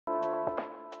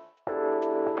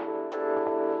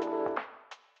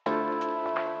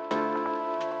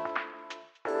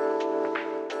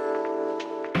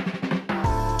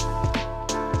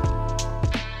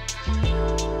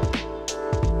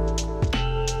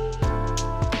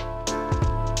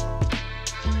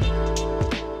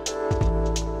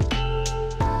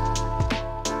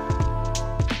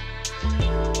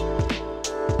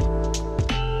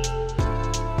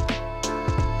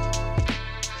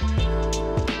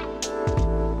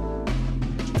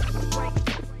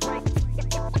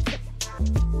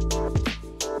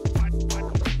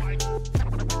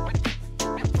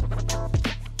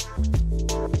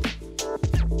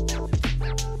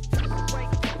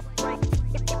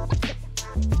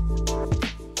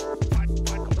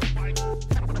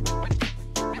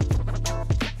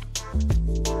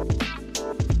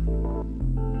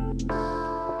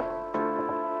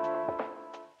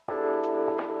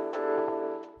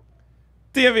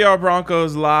DNVR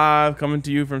Broncos live, coming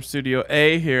to you from Studio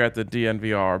A here at the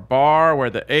DNVR Bar, where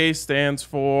the A stands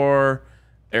for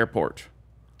airport.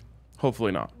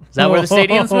 Hopefully not. Is that where the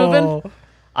stadium's moving?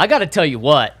 I got to tell you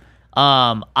what.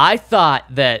 I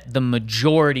thought that the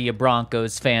majority of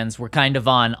Broncos fans were kind of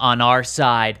on our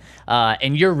side,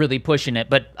 and you're really pushing it.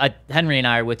 But Henry and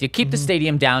I are with you. Keep the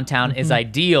stadium downtown is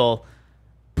ideal.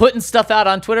 Putting stuff out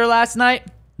on Twitter last night,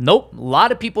 nope. A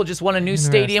lot of people just want a new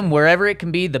stadium wherever it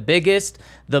can be the biggest,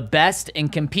 the best,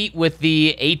 and compete with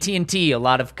the AT&T. A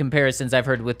lot of comparisons I've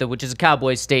heard with which is a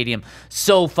Cowboys stadium.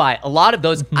 SoFi, a lot of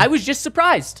those. I was just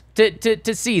surprised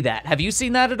to see that. Have you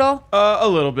seen that at all? A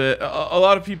little bit. A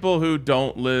lot of people who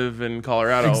don't live in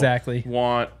Colorado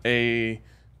want a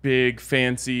big,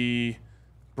 fancy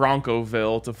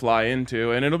Broncoville to fly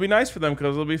into, and it'll be nice for them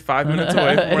because it'll be 5 minutes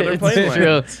away from where their plane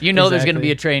lands. True. You know there's going to be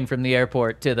a train from the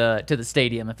airport to the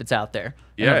stadium if it's out there.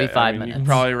 Yeah, it'll be 5 minutes. You can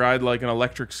probably ride like an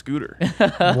electric scooter.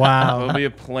 Wow. There'll be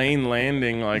a plane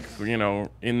landing like, in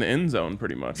the end zone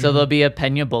pretty much. So there'll be a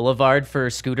Pena Boulevard for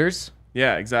scooters?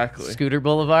 Yeah, exactly. Scooter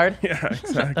Boulevard? Yeah,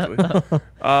 exactly.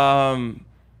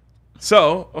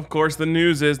 So, of course, the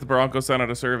news is the Broncos sent out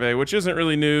a survey, which isn't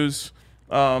really news,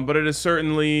 but it has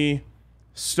certainly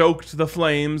stoked the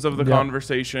flames of the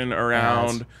conversation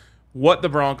around what the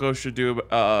Broncos should do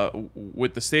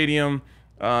with the stadium.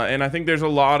 And I think there's a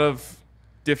lot of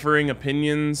differing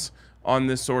opinions on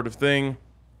this sort of thing.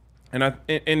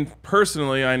 And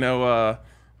personally, I know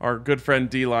our good friend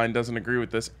D-Line doesn't agree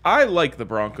with this. I like the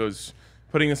Broncos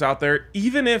putting this out there,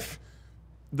 even if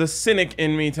the cynic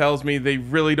in me tells me they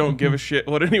really don't give a shit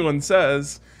what anyone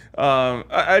says.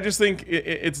 I just think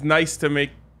it's nice to make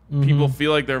people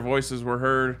feel like their voices were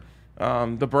heard.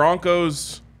 The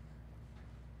Broncos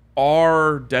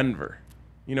are Denver.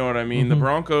 You know what I mean? The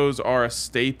Broncos are a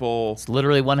staple. It's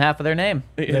literally one half of their name.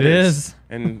 It is.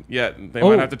 And yet they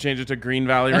might have to change it to Green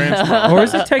Valley Ranch. Or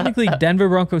is it technically Denver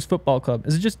Broncos Football Club?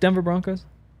 Is it just Denver Broncos?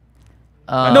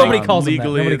 Nobody calls them that.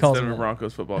 legally Nobody it's calls Denver them that.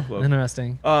 Broncos Football Club.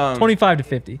 Interesting.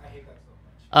 25-50.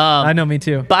 I know, me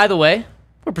too. By the way,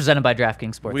 we're presented by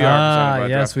DraftKings Sportsbook. We are presented by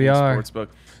yes, we DraftKings are.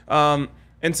 Sportsbook.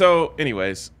 And so,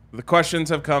 anyways, the questions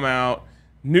have come out.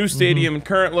 New stadium,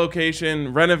 current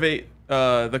location, renovate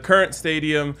the current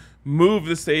stadium, move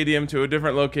the stadium to a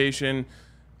different location,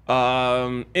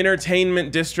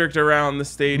 entertainment district around the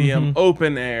stadium,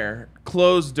 open air,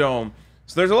 closed dome.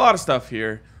 So there's a lot of stuff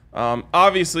here.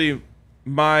 Obviously,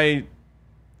 my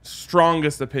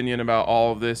strongest opinion about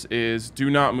all of this is do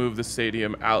not move the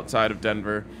stadium outside of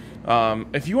Denver.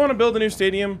 If you want to build a new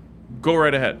stadium, go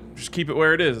right ahead. Just keep it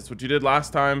where it is. That's what you did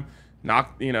last time.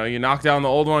 You knock down the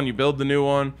old one, you build the new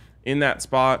one in that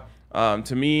spot.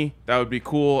 To me, that would be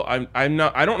cool. I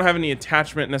don't have any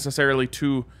attachment necessarily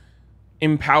to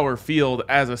Empower Field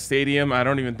as a stadium. I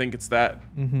don't even think it's that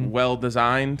well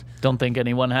designed. Don't think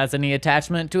anyone has any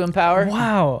attachment to Empower.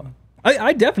 Wow.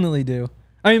 I definitely do.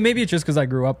 I mean, maybe it's just because I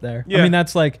grew up there. Yeah. I mean,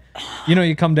 that's like,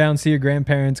 you come down, see your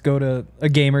grandparents, go to a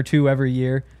game or two every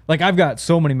year. Like, I've got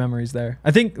so many memories there.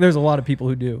 I think there's a lot of people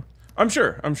who do. I'm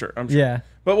sure. Yeah.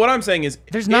 But what I'm saying is,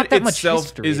 there's not that much itself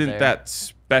history isn't there. that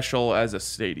special as a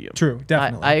stadium. True,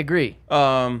 definitely. I agree.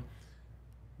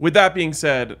 With that being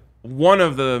said, one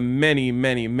of the many,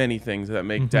 many, many things that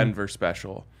make Denver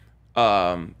special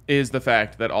is the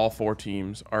fact that all four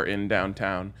teams are in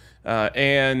downtown.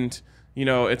 And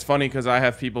it's funny because I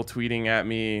have people tweeting at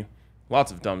me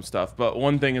lots of dumb stuff. But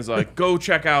one thing is like, go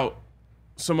check out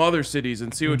some other cities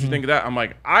and see what you think of that. I'm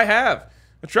like, I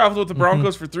traveled with the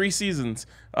Broncos for 3 seasons.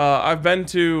 I've been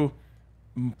to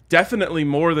definitely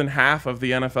more than half of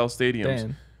the NFL stadiums.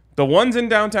 Damn. The ones in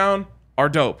downtown are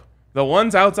dope. The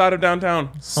ones outside of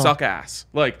downtown suck ass.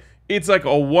 Like, it's like a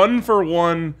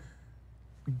 1-for-1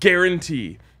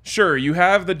 guarantee. Sure, you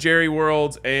have the Jerry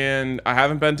Worlds, and I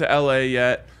haven't been to LA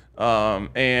yet.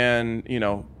 And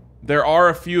there are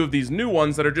a few of these new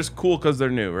ones that are just cool because they're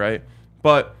new, right?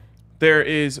 But there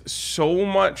is so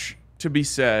much to be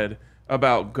said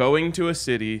about going to a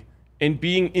city and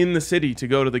being in the city to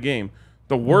go to the game.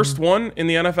 The worst one in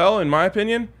the NFL, in my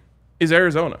opinion, is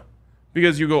Arizona.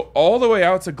 Because you go all the way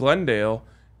out to Glendale,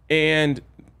 and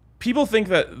people think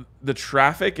that the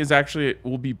traffic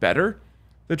will be better.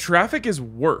 The traffic is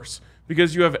worse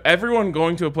because you have everyone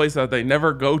going to a place that they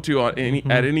never go to at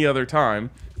any other time.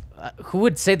 Who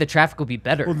would say the traffic will be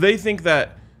better? Well, they think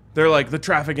that they're like, the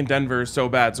traffic in Denver is so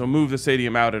bad, so move the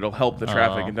stadium out. It'll help the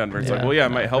traffic in Denver. It's like, well, yeah, it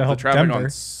might help the traffic Denver on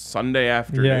Sunday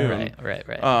afternoon.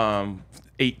 Right.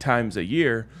 8 times a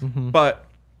year. But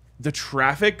the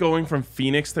traffic going from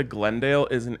Phoenix to Glendale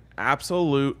is an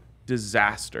absolute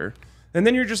disaster. And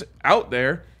then you're just out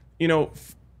there,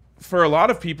 for a lot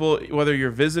of people, whether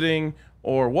you're visiting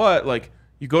or what, like,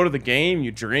 you go to the game,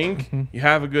 you drink, you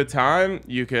have a good time.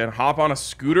 You can hop on a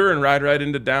scooter and ride right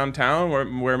into downtown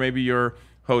where maybe your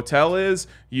hotel is.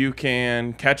 You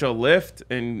can catch a lift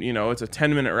and, you know, it's a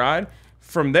 10-minute ride.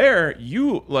 From there,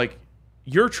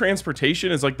 your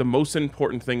transportation is like the most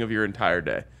important thing of your entire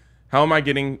day. How am I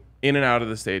getting in and out of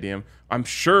the stadium? I'm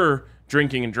sure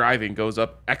drinking and driving goes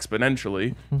up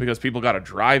exponentially because people got to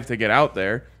drive to get out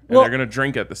there. And they're going to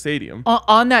drink at the stadium.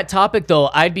 On that topic, though,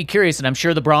 I'd be curious, and I'm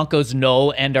sure the Broncos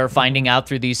know and are finding out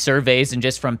through these surveys and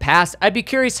just from past, I'd be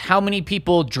curious how many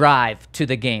people drive to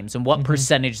the games and what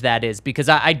percentage that is. Because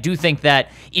I do think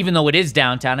that even though it is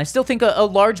downtown, I still think a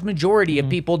large majority of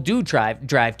people do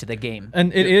drive to the game.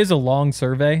 And it is a long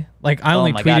survey. Like, I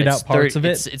only tweeted out parts of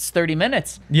it. It's 30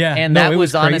 minutes. Yeah. And that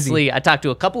was honestly, I talked to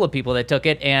a couple of people that took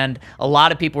it, and a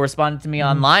lot of people responded to me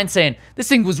online saying, this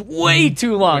thing was way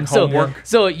too long. Like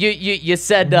So you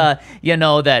said, you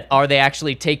know, that are they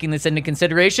actually taking this into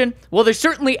consideration? Well, they're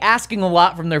certainly asking a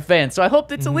lot from their fans, so I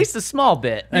hope it's at least a small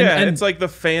bit. And it's like the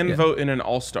fan vote in an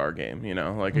all-star game, you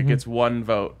know? Like, it gets one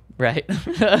vote. Right.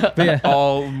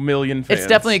 All million fans. It's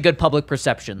definitely a good public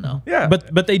perception, though. Yeah.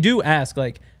 But they do ask,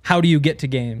 like, how do you get to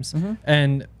games?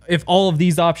 And if all of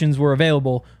these options were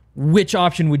available, which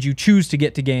option would you choose to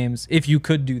get to games if you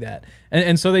could do that?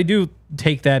 And so they do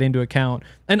take that into account.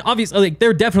 And obviously, like,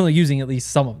 they're definitely using at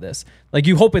least some of this. Like,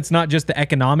 you hope it's not just the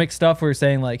economic stuff. We're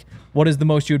saying, like, what is the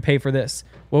most you would pay for this?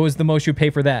 What was the most you would pay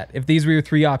for that? If these were your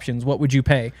three options, what would you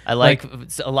pay? I like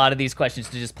a lot of these questions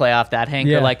to just play off that, Hank.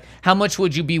 Yeah. They're like, how much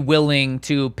would you be willing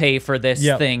to pay for this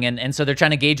thing? And so they're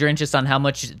trying to gauge your interest on how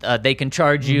much they can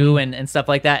charge you and stuff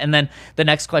like that. And then the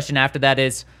next question after that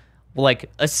is, like,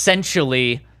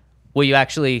 essentially, will you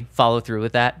actually follow through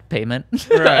with that payment?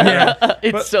 Right. Yeah.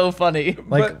 It's so funny.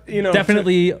 Like, but, you know,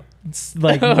 definitely,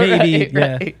 like, maybe,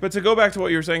 Right. But to go back to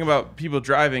what you were saying about people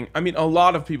driving, I mean, a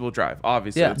lot of people drive.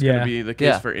 Obviously, it's going to be the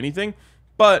case for anything.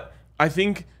 But I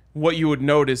think what you would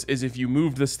notice is if you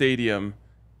moved the stadium,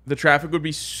 the traffic would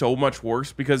be so much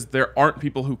worse because there aren't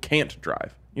people who can't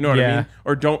drive. You know what I mean?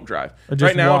 Or don't drive. Or just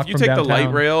right now, walk if you from take the light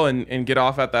downtown. rail and get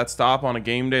off at that stop on a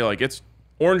game day, like, it's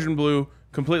orange and blue,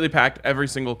 completely packed, every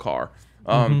single car.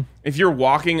 If you're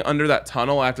walking under that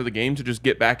tunnel after the game to just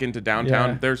get back into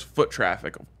downtown, there's foot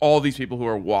traffic. All these people who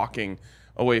are walking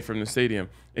away from the stadium.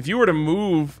 If you were to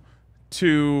move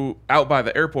to out by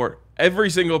the airport, every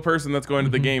single person that's going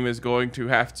to the game is going to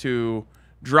have to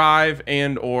drive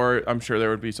or I'm sure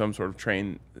there would be some sort of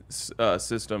train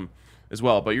system as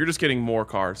well. But you're just getting more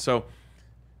cars. So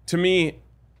to me,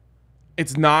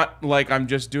 it's not like I'm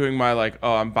just doing my, like,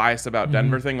 oh, I'm biased about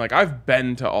Denver thing. Like, I've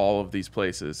been to all of these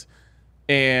places.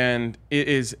 And it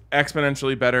is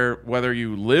exponentially better whether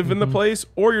you live in the place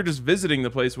or you're just visiting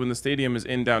the place when the stadium is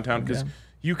in downtown, because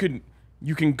you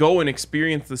can go and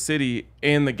experience the city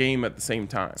and the game at the same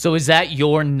time. So is that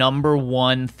your number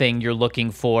one thing you're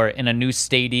looking for in a new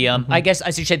stadium? I guess I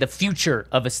should say the future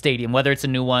of a stadium, whether it's a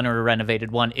new one or a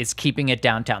renovated one, is keeping it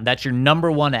downtown. That's your number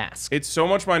one ask. It's so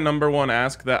much my number one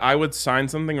ask that I would sign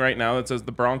something right now that says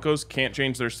the Broncos can't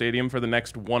change their stadium for the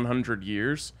next 100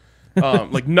 years.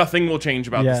 Like, nothing will change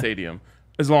about the stadium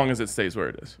as long as it stays where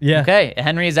it is. Yeah. Okay,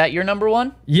 Henry, is that your number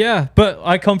one? Yeah, but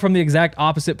I come from the exact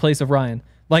opposite place of Ryan.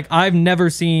 Like, I've never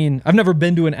been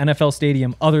to an NFL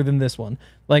stadium other than this one.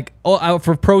 Like,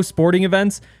 for pro sporting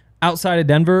events outside of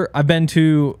Denver, I've been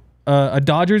to a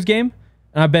Dodgers game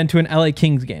and I've been to an LA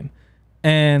Kings game.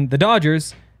 And the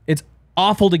Dodgers, it's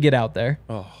awful to get out there.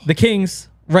 The Kings,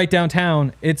 right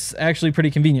downtown, it's actually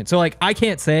pretty convenient. So, like, I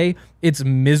can't say it's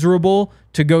miserable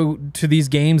to go to these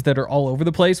games that are all over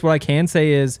the place. What I can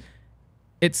say is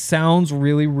it sounds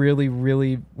really, really,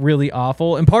 really, really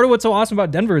awful. And part of what's so awesome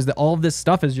about Denver is that all of this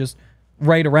stuff is just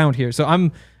right around here. So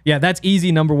that's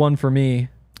easy number one for me.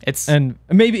 And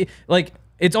maybe, like,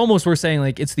 it's almost worth saying,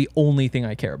 like, it's the only thing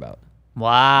I care about.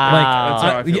 Wow. That's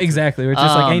how I feel Exactly. It's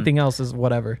just like anything else is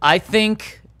whatever. I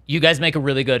think you guys make a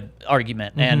really good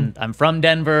argument. And I'm from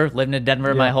Denver, lived in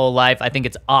Denver my whole life. I think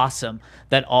it's awesome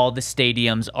that all the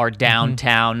stadiums are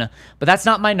downtown. But that's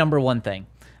not my number one thing.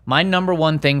 My number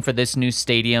one thing for this new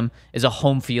stadium is a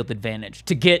home field advantage.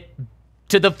 To get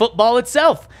to the football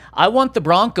itself, I want the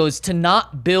Broncos to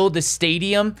not build a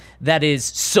stadium that is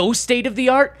so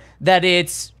state-of-the-art that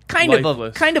it's kind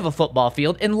of a football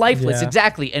field and lifeless,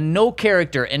 exactly, and no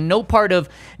character and no part of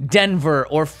Denver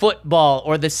or football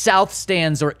or the South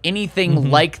Stands or anything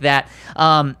like that.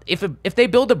 If they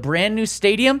build a brand new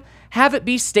stadium, have it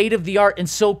be state-of-the-art and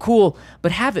so cool,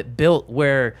 but have it built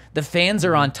where the fans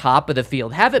are on top of the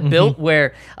field. Have it built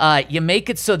where you make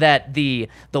it so that the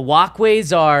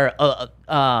walkways are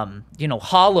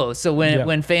hollow. So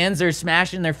when fans are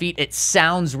smashing their feet, it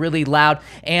sounds really loud.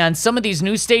 And some of these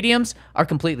new stadiums are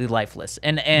completely lifeless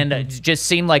and just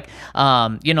seem like,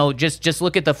 just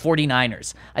look at the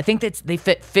 49ers. I think they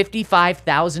fit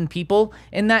 55,000 people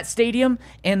in that stadium.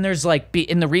 And there's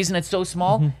and the reason it's so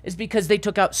small is because they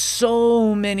took out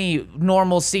so many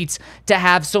normal seats to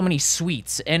have so many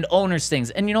suites and owners things.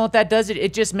 And you know what that does?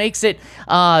 It just makes it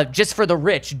just for the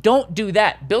rich. Don't do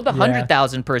that. Build a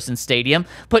 100,000 person stadium.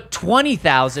 Put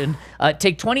 20,000,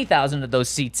 take 20,000 of those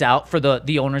seats out for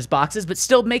the owners' boxes, but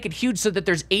still make it huge so that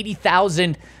there's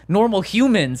 80,000 normal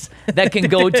humans that can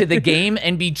go to the game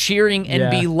and be cheering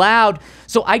and be loud.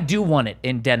 So I do want it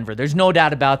in Denver. There's no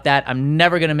doubt about that. I'm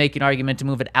never going to make an argument to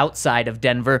move it outside of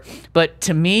Denver. But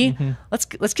to me,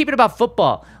 let's keep it about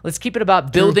football. Let's keep it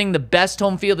about building the best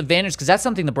home field advantage, because that's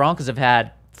something the Broncos have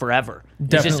had forever.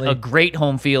 It's just a great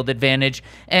home field advantage.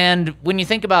 And when you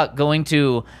think about going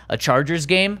to a Chargers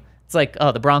game, it's like,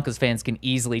 oh, the Broncos fans can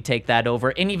easily take that over.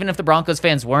 And even if the Broncos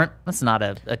fans weren't, that's not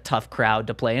a tough crowd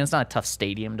to play in. It's not a tough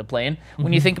stadium to play in.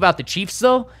 When you think about the Chiefs,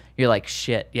 though, you're like,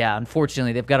 shit, yeah,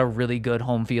 unfortunately, they've got a really good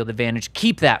home field advantage.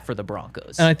 Keep that for the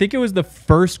Broncos. And I think it was the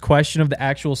first question of the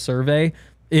actual survey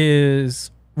is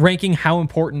ranking how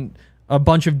important a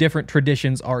bunch of different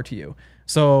traditions are to you.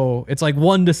 So it's like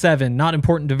 1 to 7, not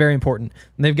important to very important.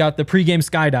 And they've got the pregame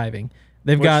skydiving.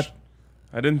 They've got...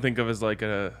 I didn't think of as like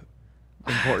a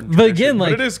important but again,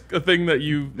 like, but it is a thing that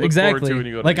you look forward to when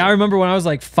you go to like, I remember when I was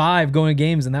like 5 going to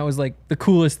games, and that was like the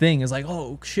coolest thing. Is like,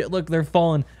 oh shit, look, they're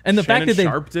falling. And the fact that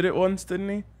Sharp did it once, didn't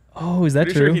he? Oh, is that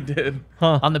Pretty true? sure he did.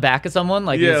 Huh. On the back of someone?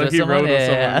 Like, he rode with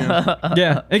someone.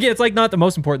 Yeah. Again, it's like not the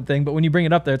most important thing, but when you bring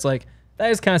it up there, it's like, that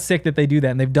is kind of sick that they do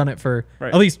that, and they've done it for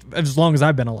at least as long as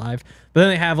I've been alive. But then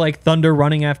they have like thunder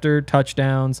running after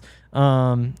touchdowns,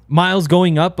 miles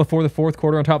going up before the fourth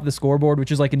quarter on top of the scoreboard,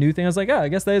 which is like a new thing. I was like, I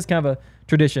guess that is kind of a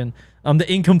tradition.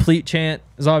 The incomplete chant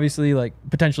is obviously like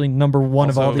potentially number one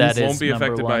Also, of all these. That won't be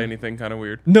affected by anything kind of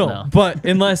weird. No, but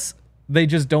unless they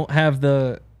just don't have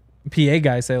the PA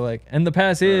guy say like, and the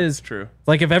pass is true.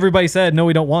 Like if everybody said no,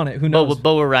 we don't want it. Who knows?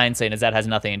 But what Ryan's saying is that has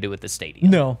nothing to do with the stadium.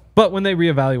 No, but when they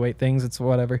reevaluate things, it's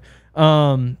whatever.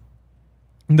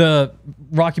 The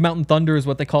Rocky Mountain Thunder is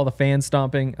what they call the fan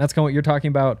stomping. That's kind of what you're talking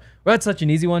about. Well, that's such an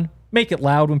easy one. Make it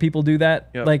loud when people do that.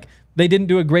 Yep. Like they didn't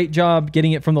do a great job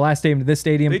getting it from the last stadium to this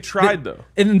stadium. They tried though,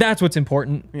 and that's what's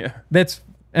important. Yeah,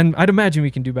 and I'd imagine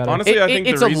we can do better. Honestly, I think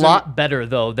it's a lot better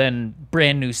though than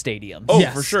brand new stadiums. Oh,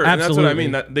 yes, for sure. Absolutely. And that's what I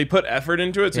mean. That they put effort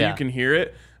into it, so you can hear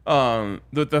it.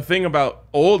 The thing about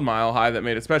old Mile High that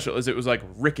made it special is it was like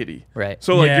rickety. Right.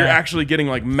 So like you're actually getting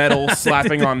like metal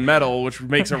slapping on metal, which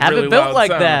makes a really loud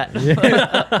like sound.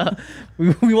 that.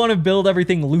 We want to build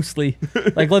everything loosely.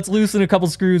 Like let's loosen a couple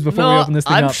screws before we open this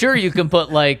thing up. I'm sure you can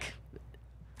put like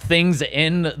things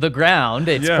in the ground.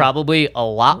 It's probably a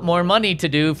lot more money to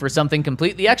do for something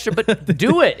completely extra, but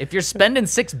do it if you're spending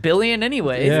 $6 billion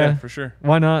anyway. Yeah, for sure.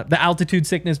 Why not? The altitude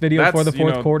sickness video for the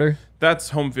fourth quarter. That's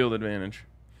home field advantage.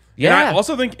 Yeah. And I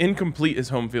also think incomplete is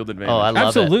home field advantage. Oh, I love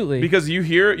Absolutely. Because you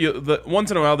hear, once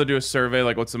in a while they do a survey,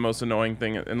 like what's the most annoying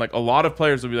thing, and like a lot of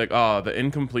players will be like, oh, the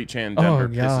incomplete chant in Denver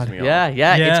pisses me off.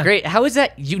 Yeah, it's great. How is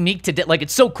that unique to like?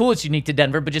 It's so cool. It's unique to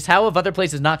Denver, but just how have other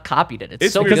places not copied it?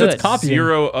 It's so because good. it's copying.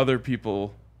 0 other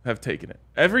people have taken it.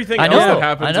 Everything I else know, that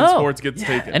happens in sports gets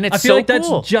taken. And it's I feel so like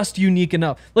cool. that's just unique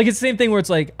enough. Like it's the same thing where it's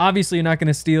like obviously you're not going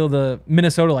to steal the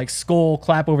Minnesota like skull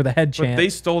clap over the head chant. But they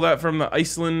stole that from the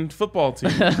Iceland football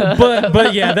team.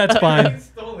 but yeah, that's fine.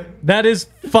 That is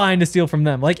fine to steal from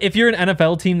them. Like if you're an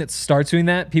NFL team that starts doing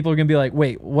that, people are going to be like,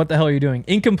 "Wait, what the hell are you doing?"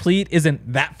 Incomplete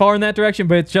isn't that far in that direction,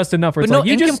 but it's just enough where it's like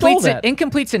you just stole that.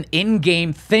 Incomplete's an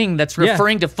in-game thing that's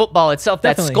referring to football itself.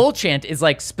 Definitely. That skull chant is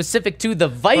like specific to the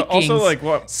Vikings. But also like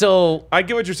what? So I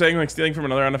get what you're saying, like stealing from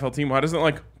another NFL team. Why doesn't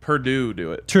like Purdue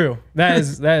do it? True. That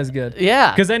is good.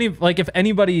 Yeah. Because if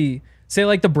anybody say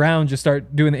like the Browns just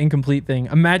start doing the incomplete thing,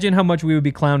 imagine how much we would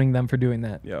be clowning them for doing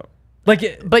that. Yeah.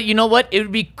 But you know what? It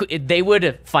would be they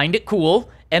would find it cool,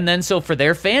 and then so for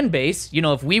their fan base,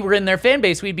 if we were in their fan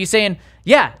base, we'd be saying,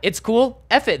 "Yeah, it's cool.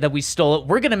 F it that we stole it.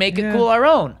 We're gonna make it cool our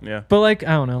own." Yeah. But like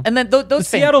I don't know. And then those the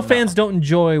Seattle fans don't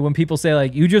enjoy when people say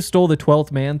like you just stole the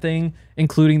 12th man thing,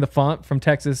 including the font from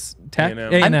Texas Tech.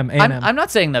 A&M. I'm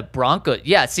not saying that Broncos.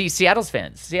 Yeah, see, Seattle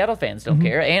fans don't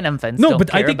care. A&M fans don't but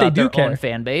care I think about they do their care. own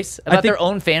fan base. About their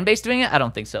own fan base doing it? I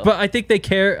don't think so. But I think they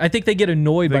care. I think they get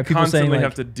annoyed by people saying constantly like,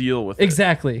 have to deal with it.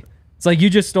 Exactly. It's like you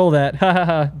just stole that. Ha ha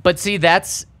ha. But see,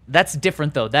 that's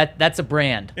different though. That's a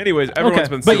brand. Anyways, everyone's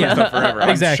been stealing stuff forever.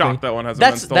 Exactly. I'm shocked that one hasn't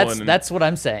been stolen. That's what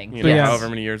I'm saying. However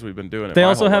many years we've been doing it. They my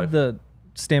also whole have life. the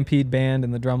Stampede band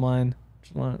and the drum line.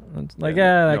 Like,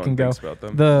 Yeah, that no can one go. thinks about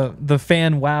them. The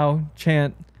fan wow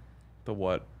chant. The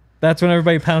what? That's when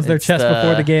everybody pounds their It's chest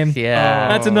before the game. Yeah.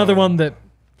 That's another one that,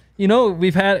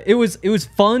 we've had. It was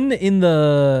fun in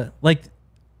the, like,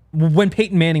 when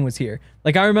Peyton Manning was here.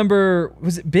 Like, I remember,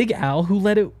 was it Big Al who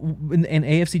led it in an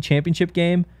AFC Championship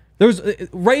game? There was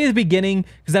right at the beginning,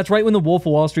 because that's right when the Wolf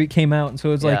of Wall Street came out, and so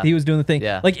it was like he was doing the thing.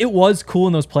 Yeah. Like, it was cool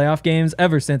in those playoff games.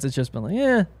 Ever since, it's just been like,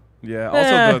 Yeah.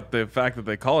 Also, the fact that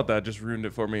they call it that just ruined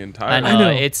it for me entirely. I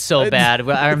know. It's so bad.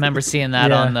 I remember seeing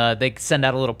that on the. They send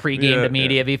out a little pregame to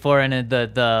media before, and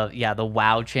the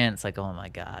wow chant. It's like, oh my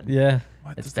god. Yeah.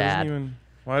 What? It's This bad. doesn't even,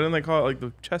 why didn't they call it like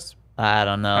the chest? I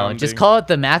don't know. Pounding. Just call it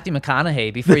the Matthew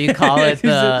McConaughey before you call it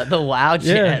the wow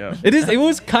chant. Yeah. It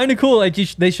was kind of cool. Like,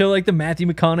 they show like the Matthew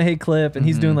McConaughey clip, and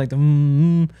he's doing like the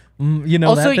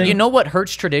Also, that thing. you know what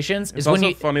hurts traditions It's is when also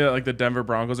you. funny that like the Denver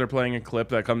Broncos are playing a clip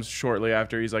that comes shortly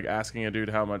after he's like asking a dude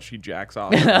how much he jacks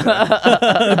off.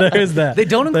 There is that. They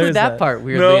don't include There's that part,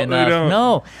 weirdly No, they enough. don't.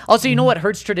 No. Also, you know what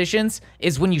hurts traditions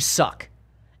is when you suck.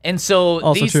 And so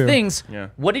Also these true. things, Yeah.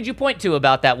 what did you point to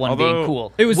about that one being Although-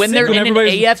 cool? It was when sick they're when in an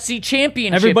everybody's- AFC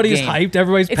championship Everybody's game. hyped.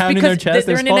 Everybody's It's pounding because their chest.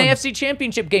 they're in It's an fun. AFC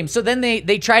championship game. So then they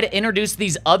try to introduce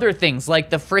these other things like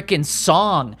the frickin'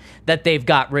 song that they've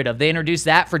got rid of. They introduced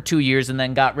that for 2 years and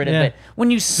then got rid of Yeah. it.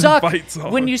 When you suck, fight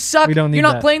song. when you suck, We don't need you're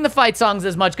not that. playing the fight songs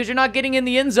as much because you're not getting in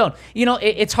the end zone.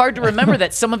 It's hard to remember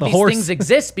that some of these horse. things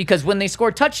exist because when they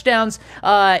score touchdowns,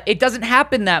 it doesn't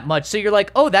happen that much. So you're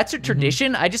like, oh, that's a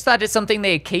tradition. I just thought it's something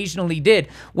they occasionally did.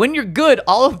 When you're good,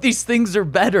 all of these things are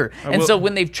better. And will- so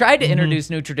when they've tried to introduce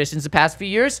new traditions the past few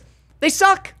years, they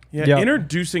suck. Yeah, Yep.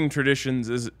 introducing traditions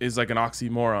is like an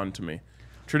oxymoron to me.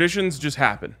 Traditions just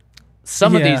happen.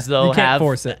 Some of Yeah, these, though, you can't have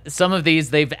force it. some of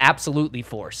these they've absolutely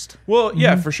forced. Well,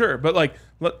 yeah, for sure. But like,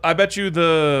 I bet you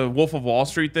the Wolf of Wall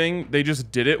Street thing, they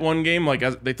just did it one game. Like,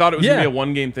 as they thought it was Yeah. gonna be a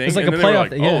one-game thing, It's like and a then they were playoff like,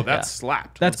 thing, "Oh, yeah. that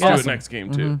slapped. That's Let's do awesome. it next game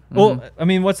too." Well, I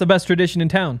mean, what's the best tradition in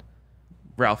town?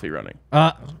 Ralphie running.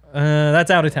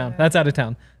 That's out of town. That's out of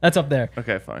town. That's up there.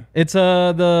 Okay, fine. It's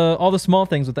all the small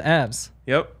things with the abs.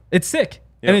 Yep. It's sick,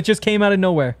 Yep. and it just came out of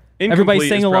nowhere. Incomplete Everybody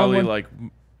sang is along. probably One. like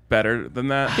better than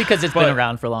that Because it's But- been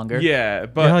around for longer. Yeah,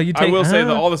 but Yeah, you I take- will say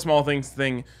that all the small things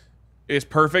thing is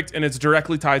perfect, and it's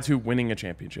directly tied to winning a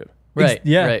championship. Right,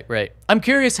 yeah. right. I'm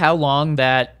curious how long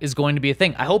that is going to be a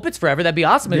thing. I hope it's forever. That'd be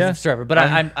awesome if Yeah. it's forever, but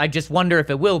I just wonder if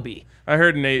it will be. I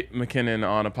heard Nate McKinnon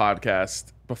on a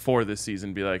podcast before this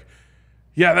season be like,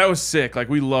 "Yeah, that was sick. Like,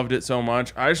 we loved it so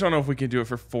much. I just don't know if we can do it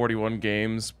for 41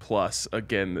 games plus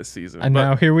again this season." And But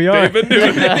now here we are. they've been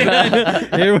doing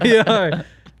it. Here we are.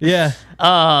 Yeah.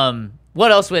 What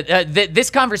else with this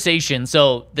conversation?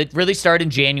 So that really started in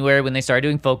January when they started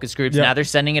doing focus groups. Yep. Now they're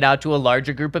sending it out to a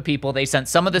larger group of people. They sent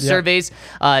some of the surveys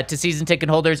to season ticket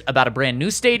holders about a brand new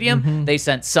stadium. They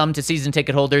sent some to season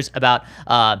ticket holders about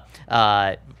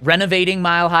renovating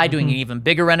Mile High, doing an even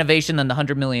bigger renovation than the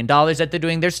 $100 million that they're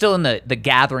doing. They're still in the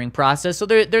gathering process. So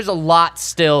there's a lot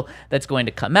still that's going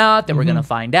to come out that we're going to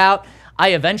find out.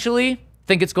 I eventually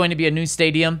think it's going to be a new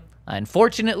stadium.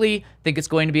 Unfortunately, think it's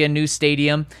going to be a new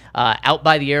stadium out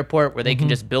by the airport where they can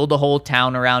just build a whole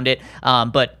town around it.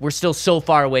 But we're still so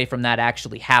far away from that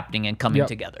actually happening and coming Yep.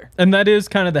 together. And that is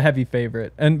kind of the heavy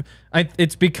favorite. And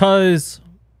it's because,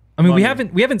 I mean, we Money.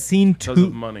 haven't seen Because of too.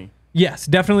 money, Yes,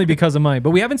 definitely because of money.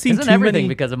 But we haven't seen Isn't too everything many.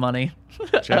 because of money?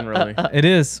 generally. It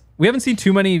is. We haven't seen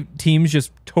too many teams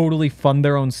just totally fund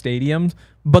their own stadiums.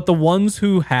 But the ones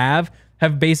who have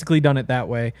basically done it that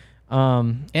way.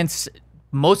 And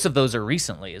most of those are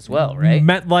recently as well, right?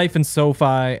 MetLife and SoFi,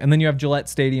 and then you have Gillette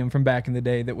Stadium from back in the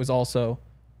day that was also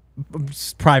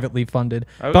privately funded.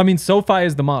 But I mean, SoFi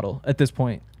is the model at this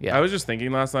point. Yeah. I was just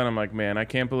thinking last night, I'm like, man, I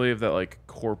can't believe that like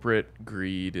corporate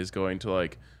greed is going to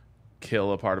like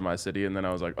kill a part of my city. And then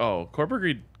I was like, oh, corporate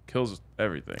greed kills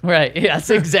everything. Right. Yes,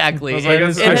 exactly. I was like, It I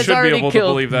has should be already able to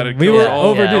killed- believe that it We kills were all,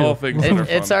 overdue. all things that are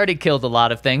It's fun. already killed a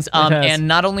lot of things. has. And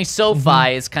not only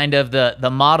SoFi is kind of the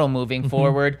model moving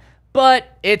forward,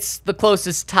 but it's the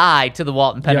closest tie to the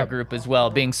Walton Penner Yep. Group as well,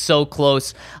 being so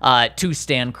close to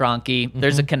Stan Kroenke.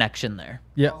 There's a connection there.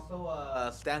 Yeah.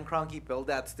 Also, Stan Kroenke built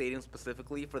that stadium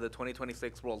specifically for the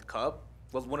 2026 World Cup.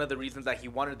 Was one of the reasons that he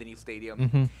wanted the new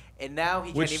stadium. And now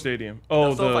he Which can't even, stadium?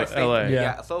 Oh, SoFi the Stadium. LA.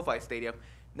 Yeah. SoFi Stadium.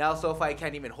 Now SoFi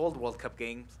can't even hold World Cup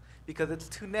games because it's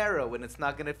too narrow and it's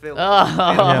not going to fill.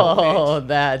 Oh,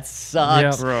 that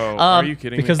sucks. Yeah. Bro, are you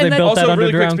kidding because me? they And then- built that Also,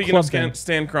 really quick, underground speaking club of thing.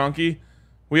 Stan Kroenke,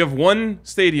 we have one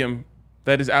stadium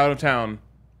that is out of town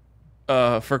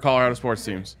for Colorado sports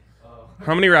teams.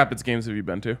 How many Rapids games have you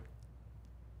been to?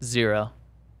 0.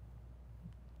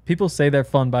 People say they're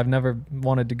fun, but I've never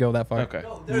wanted to go that far. Okay.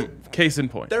 No, Case in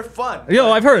point. they're fun. Yo,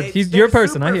 I've heard. They're You're a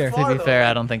person, I super hear. far, To be though. fair, I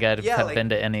Like, don't think I'd yeah, have like, been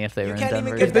to any if they were in can't even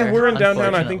Denver. get If they there, were in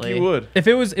downtown, I think unfortunately. you would. If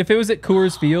it was at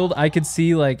Coors Field, I could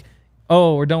see like,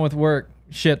 oh, we're done with work.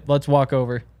 Shit, let's walk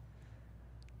over.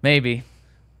 Maybe.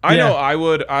 I Yeah. know I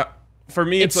would. For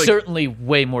me, It's it's like certainly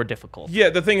way more difficult. yeah.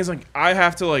 The thing is, like, I'd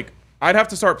have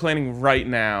to start planning right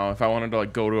now if I wanted to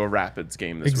like go to a Rapids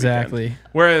game this Exactly. weekend.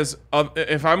 Whereas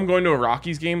if I'm going to a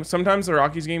Rockies game, sometimes the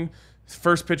Rockies game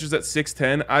first pitch is at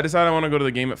 6:10. I decide I want to go to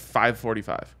the game at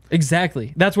 5:45.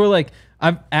 Exactly. That's where like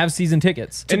I have season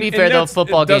tickets. To be fair, though, that's-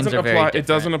 football it doesn't games are very apply. different. It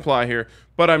doesn't apply here.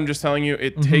 But I'm just telling you,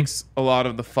 it Mm-hmm. takes a lot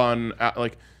of the fun.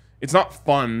 Like, it's not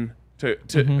fun to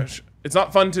Mm-hmm. it's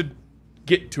not fun to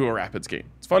get to a Rapids game.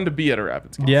 It's fun to be at a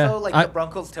Rapids game. Yeah. Also, like I- the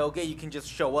Broncos tailgate, you can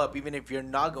just show up even if you're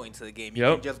not going to the game. You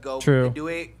Yep. can just go True. and do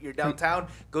it. You're downtown.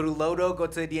 Go to Lodo. Go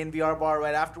to the DNVR bar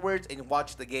right afterwards and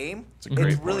watch the game. a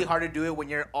great It's really point. hard to do it when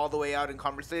you're all the way out in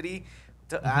Commerce City.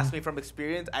 To ask me from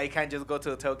experience, I can't just go to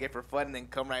the tailgate for fun and then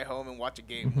come right home and watch a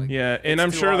game. Like, Yeah, and it's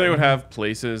I'm too sure they hard. would have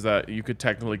places that you could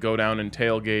technically go down and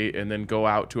tailgate and then go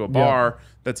out to a bar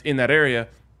that's in that area.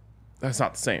 That's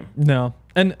not the same. No.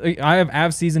 And I have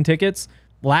Avs season tickets.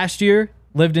 Last year,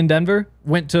 lived in Denver,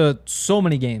 went to so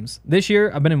many games. This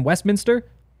year, I've been in Westminster.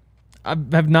 I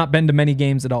have not been to many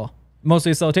games at all.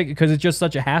 Mostly a sell ticket because it's just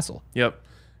such a hassle. Yep.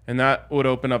 And that would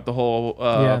open up the whole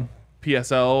Yeah.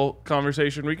 PSL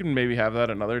conversation. We can maybe have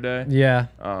that another day. Yeah.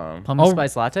 Pumpkin Oh.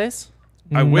 spice lattes?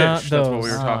 I Not wish that's what we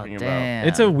those. were talking about. Damn.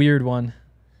 It's a weird one.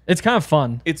 It's kind of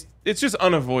fun. It's just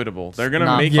unavoidable. They're gonna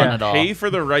not make fun you at all. pay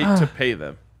for the right to pay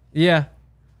them. Yeah.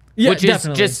 Yeah, Which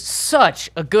definitely. is just such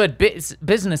a good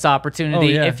business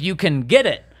opportunity Oh, yeah. if you can get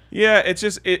it. Yeah, it's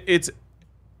just it's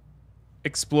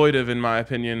exploitive in my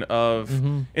opinion of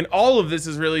Mm-hmm. and all of this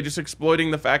is really just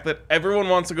exploiting the fact that everyone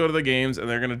wants to go to the games and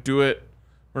they're going to do it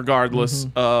regardless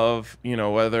Mm-hmm. of,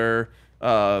 whether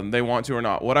they want to or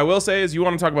not. What I will say is you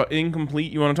want to talk about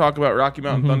incomplete, you want to talk about Rocky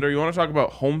Mountain Mm-hmm. Thunder, you want to talk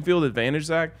about home field advantage,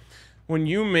 Zach. When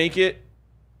you make it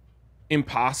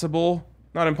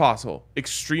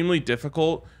extremely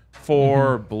difficult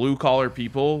for Mm-hmm. blue collar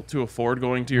people to afford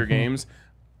going to your games,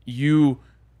 you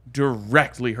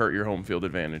directly hurt your home field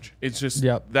advantage. It's just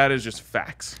that is just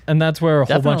facts. And that's where a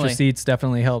whole bunch Definitely. of seats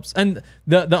definitely helps. And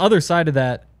the other side of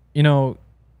that,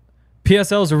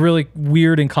 PSLs are really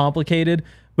weird and complicated,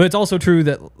 but it's also true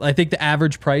that I think the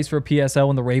average price for a PSL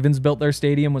when the Ravens built their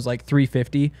stadium was like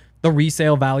 $350. The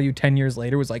resale value 10 years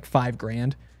later was like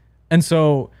 $5,000. And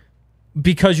so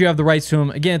because you have the rights to them,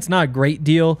 again, it's not a great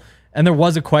deal. And there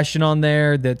was a question on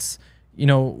there that's,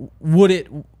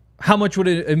 how much would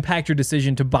it impact your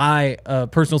decision to buy a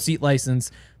personal seat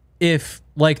license if,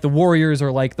 like the Warriors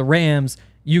or like the Rams,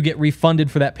 you get refunded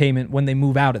for that payment when they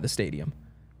move out of the stadium?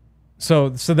 So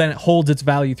then it holds its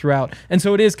value throughout. And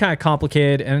so it is kind of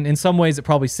complicated, and in some ways it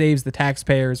probably saves the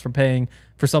taxpayers from paying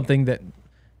for something that,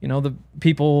 the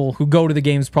people who go to the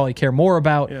games probably care more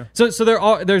about. Yeah. So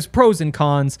there's pros and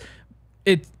cons.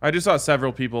 I just saw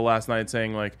several people last night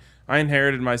saying like, I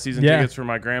inherited my season Yeah. tickets from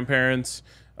my grandparents.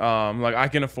 Like I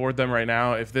can afford them right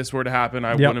now. If this were to happen,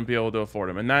 I wouldn't be able to afford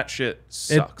them. And that shit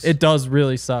sucks. It does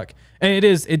really suck. And it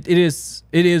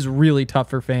is really tough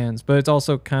for fans, but it's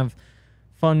also kind of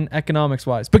fun economics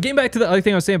wise. But getting back to the other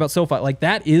thing I was saying about SoFi, like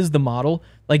that is the model.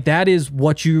 Like that is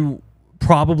what you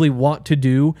probably want to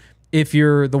do if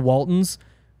you're the Waltons.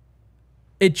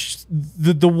 It's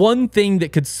the one thing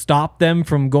that could stop them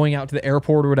from going out to the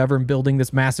airport or whatever and building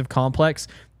this massive complex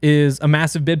is a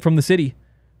massive bid from the city.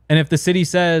 And if the city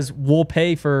says we'll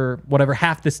pay for whatever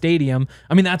half the stadium,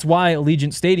 I mean, that's why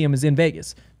Allegiant Stadium is in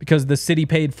Vegas, because the city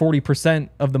paid 40%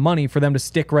 of the money for them to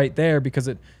stick right there because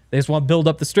they just want to build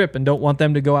up the strip and don't want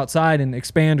them to go outside and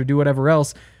expand or do whatever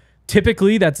else.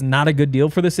 Typically, that's not a good deal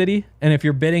for the city. And if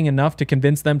you're bidding enough to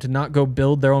convince them to not go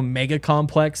build their own mega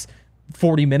complex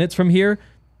 40 minutes from here,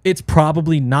 it's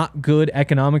probably not good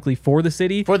economically for the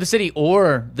city. For the city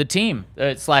or the team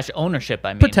 / ownership,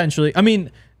 I mean. Potentially. I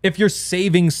mean, if you're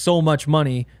saving so much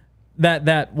money,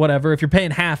 that whatever, if you're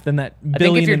paying half, then that $1.5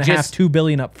 billion, $2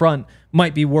 billion up front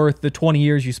might be worth the 20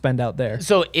 years you spend out there.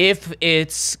 So if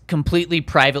it's completely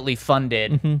privately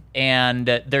funded and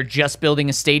they're just building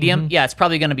a stadium, yeah, it's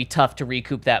probably going to be tough to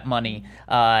recoup that money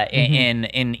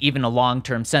in even a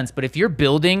long-term sense. But if you're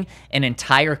building an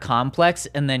entire complex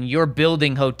and then you're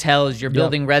building hotels, you're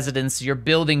building residences, you're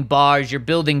building bars, you're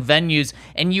building venues,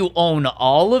 and you own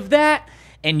all of that,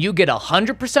 and you get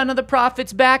 100% of the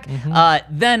profits back,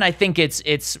 then I think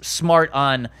it's smart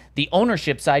on the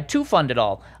ownership side to fund it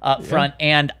all up front.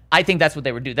 And I think that's what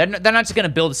they would do. They're not just going to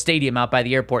build a stadium out by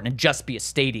the airport and just be a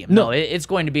stadium. No, it's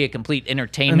going to be a complete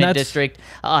entertainment district.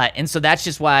 And so that's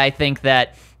just why I think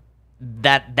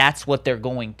that's what they're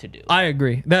going to do. I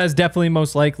agree. That is definitely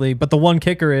most likely. But the one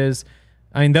kicker is,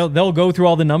 I mean, they'll go through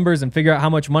all the numbers and figure out how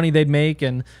much money they'd make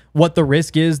and what the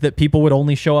risk is that people would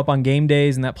only show up on game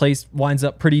days and that place winds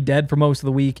up pretty dead for most of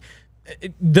the week.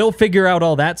 They'll figure out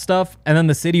all that stuff, and then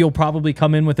the city will probably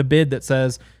come in with a bid that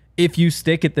says, if you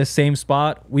stick at this same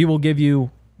spot, we will give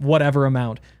you whatever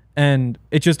amount. And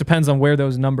it just depends on where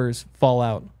those numbers fall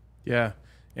out. Yeah.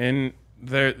 And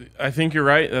I think you're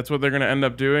right. That's what they're going to end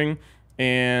up doing.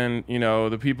 And, you know,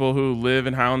 the people who live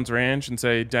in Hounds Ranch and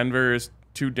say Denver is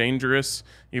too dangerous,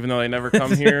 even though they never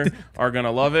come here, are going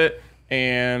to love it.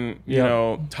 And, you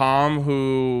know, Tom,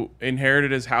 who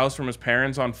inherited his house from his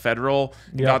parents on Federal,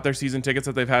 got their season tickets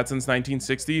that they've had since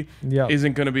 1960,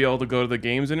 isn't going to be able to go to the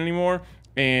games anymore.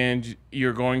 And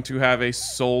you're going to have a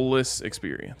soulless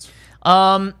experience.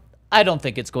 I don't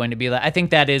think it's going to be that. I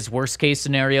think that is worst case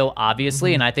scenario,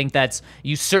 obviously, and I think that's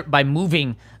by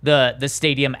moving the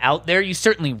stadium out there, you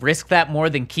certainly risk that more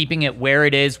than keeping it where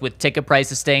it is with ticket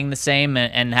prices staying the same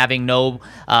and having no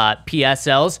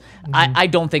PSLs. I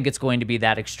don't think it's going to be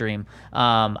that extreme.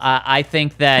 I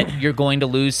think that you're going to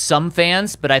lose some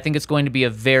fans, but I think it's going to be a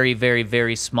very, very,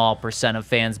 very small percent of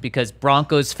fans because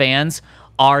Broncos fans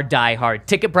are diehard.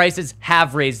 Ticket prices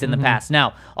have raised in the past.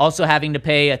 Now, also having to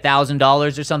pay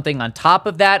 $1,000 or something on top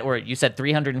of that, or you said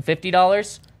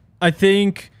 $350? I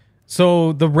think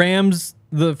so. The Rams,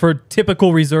 for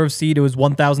typical reserve seat, it was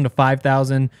 $1,000 to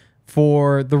 $5,000.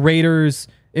 For the Raiders,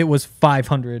 it was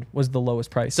 $500 was the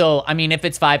lowest price. So, I mean, if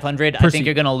it's $500, I think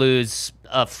you're going to lose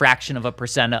a fraction of a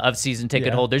percent of season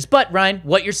ticket holders. But, Ryan,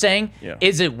 what you're saying,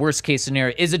 is it worst case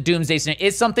scenario? Is it doomsday scenario?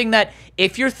 Is something that,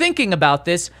 if you're thinking about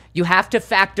this, you have to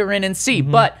factor in and see.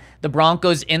 But the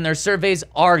Broncos, in their surveys,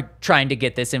 are trying to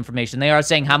get this information. They are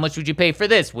saying, how much would you pay for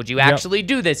this? Would you actually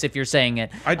do this if you're saying it?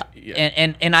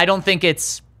 And I don't think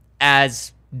it's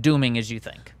as dooming as you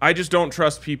think. I just don't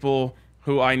trust people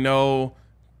who I know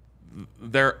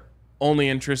their only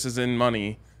interest is in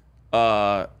money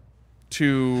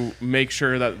to make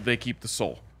sure that they keep the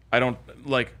soul. I don't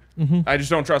I just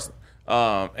don't trust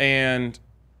them. And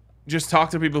just talk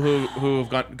to people who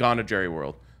have gone to Jerry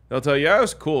World. They'll tell you, yeah, it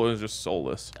was cool. It was just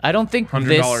soulless. I don't think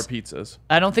 $100 pizzas.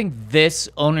 I don't think this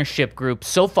ownership group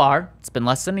so far, it's been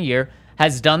less than a year,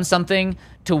 has done something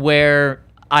to where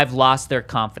I've lost their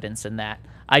confidence in that.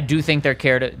 I do think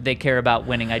they care about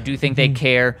winning. I do think they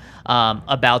care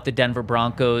about the Denver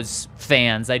Broncos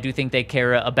fans. I do think they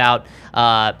care about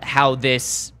how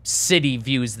this city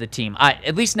views the team.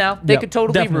 At least now, they could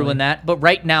totally ruin that. But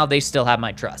right now, they still have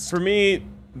my trust. For me,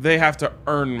 they have to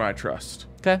earn my trust.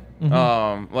 Okay.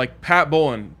 Like Pat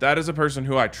Bolin, that is a person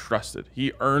who I trusted.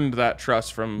 He earned that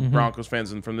trust from Broncos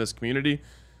fans and from this community.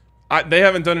 They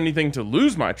haven't done anything to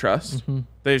lose my trust.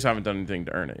 They just haven't done anything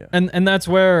to earn it yet. And that's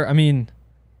where, I mean,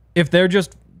 if they're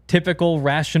just typical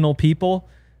rational people,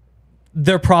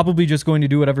 they're probably just going to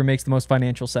do whatever makes the most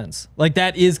financial sense. Like,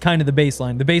 that is kind of the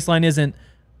baseline. The baseline isn't,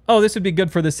 oh, this would be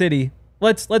good for the city.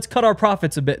 Let's cut our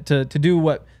profits a bit to do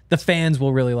what the fans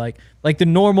will really like. Like, the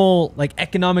normal, like,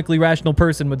 economically rational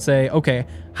person would say, okay,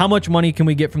 how much money can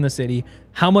we get from the city?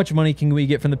 How much money can we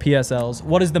get from the PSLs?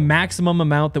 What is the maximum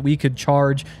amount that we could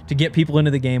charge to get people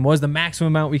into the game? What is the maximum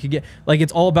amount we could get? Like,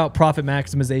 it's all about profit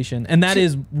maximization, and that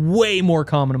is way more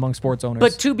common among sports owners.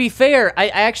 But to be fair, I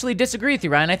actually disagree with you,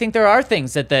 Ryan. I think there are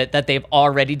things that they've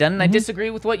already done, and I disagree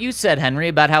with what you said, Henry,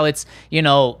 about how it's, you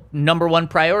know, number one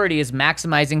priority is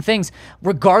maximizing things,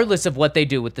 regardless of what they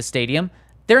do with the stadium.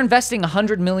 They're investing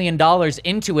 $100 million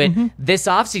into it this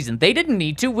offseason. They didn't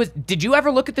need to. Did you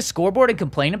ever look at the scoreboard and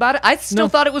complain about it? I still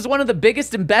thought it was one of the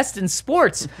biggest and best in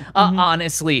sports,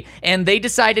 honestly. And they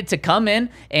decided to come in,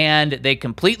 and they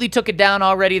completely took it down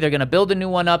already. They're going to build a new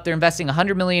one up. They're investing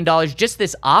 $100 million just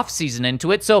this offseason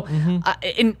into it. So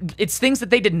it's things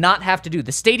that they did not have to do.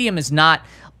 The stadium is not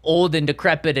old and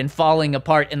decrepit and falling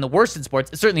apart in the worst in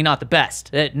sports. It's certainly not the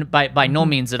best by no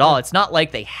means at all. It's not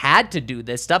like they had to do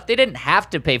this stuff. They didn't have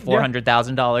to pay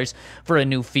 $400,000 for a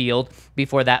new field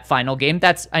before that final game.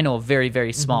 That's, I know, a very,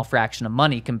 very small fraction of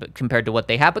money compared to what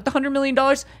they have, but the $100 million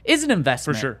is an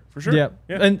investment. For sure. Yeah.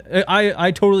 And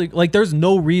I totally, like, there's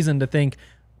no reason to think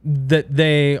that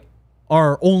they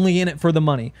are only in it for the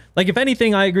money. Like, if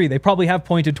anything, I agree. They probably have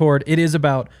pointed toward, it is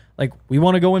about, like, we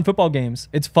want to go win football games.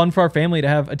 It's fun for our family to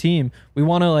have a team. We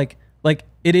want to, like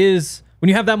it is, when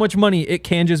you have that much money, it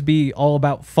can just be all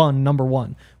about fun, number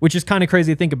one, which is kind of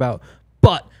crazy to think about.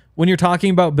 But when you're talking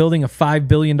about building a $5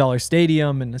 billion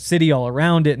stadium and a city all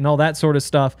around it and all that sort of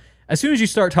stuff, as soon as you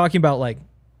start talking about, like,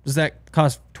 does that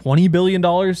cost $20 billion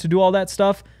to do all that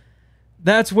stuff?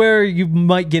 That's where you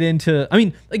might get into. I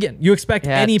mean, again, you expect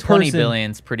any person. $20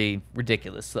 billion's pretty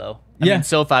ridiculous, though. I mean,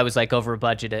 SoFi was like over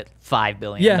budget at $5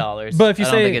 billion. But if you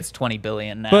I don't think it's $20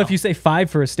 billion now. But if you say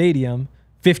 5 for a stadium,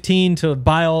 15 to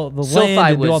buy all the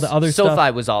land and do all the other stuff. SoFi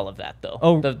was all of that, though.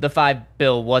 Oh, the $5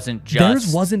 bill wasn't just.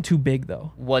 Theirs wasn't too big,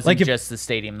 though. Wasn't like just the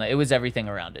stadium. It was everything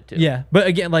around it too. Yeah, but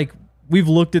again, like we've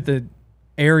looked at the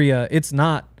area, it's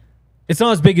not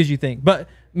as big as you think. But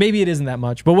maybe it isn't that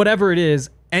much. But whatever it is,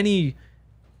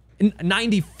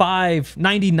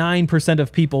 99%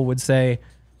 of people would say,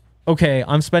 okay,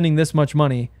 I'm spending this much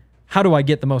money. How do I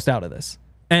get the most out of this?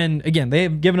 And again, they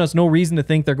have given us no reason to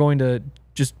think they're going to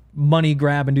just money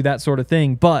grab and do that sort of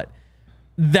thing. But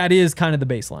that is kind of the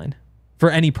baseline for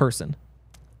any person.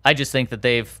 I just think that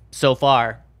they've so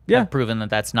far have proven that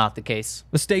that's not the case.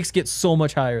 The stakes get so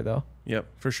much higher, though. Yep,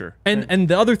 for sure. And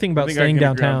the other thing about staying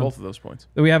downtown, both of those points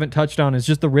that we haven't touched on, is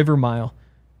just the river mile.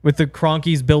 With the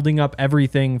Cronkies building up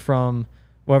everything from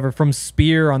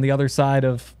Spear on the other side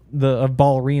of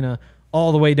Ball Arena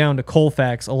all the way down to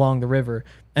Colfax along the river.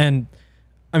 And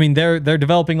I mean, they're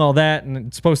developing all that, and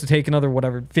it's supposed to take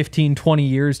another 15, 20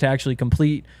 years to actually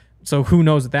complete. So who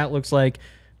knows what that looks like.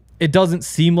 It doesn't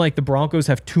seem like the Broncos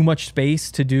have too much space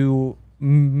to do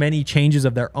many changes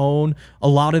of their own. A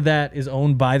lot of that is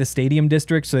owned by the stadium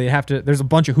district, so there's a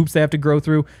bunch of hoops they have to grow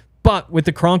through. But with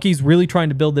the Cronkies really trying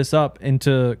to build this up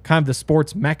into kind of the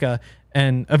sports mecca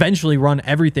and eventually run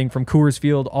everything from Coors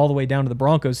Field all the way down to the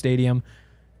Broncos Stadium,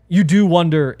 you do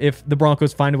wonder if the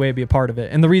Broncos find a way to be a part of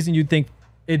it. And the reason you'd think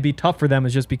it'd be tough for them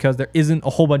is just because there isn't a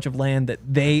whole bunch of land that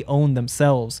they own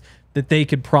themselves that they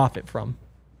could profit from.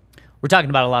 We're talking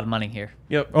about a lot of money here.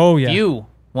 Yep. Oh, yeah. If you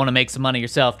want to make some money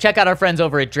yourself, check out our friends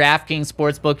over at DraftKings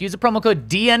Sportsbook. Use the promo code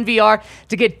DNVR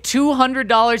to get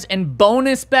 $200 in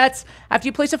bonus bets after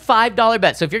you place a $5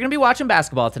 bet. So if you're going to be watching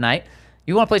basketball tonight,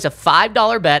 you want to place a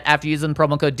 $5 bet after using the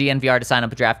promo code DNVR to sign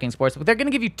up at DraftKings Sportsbook. They're going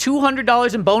to give you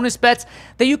 $200 in bonus bets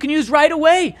that you can use right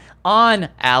away on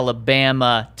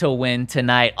Alabama to win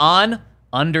tonight, on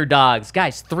underdogs.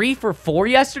 Guys, 3 for 4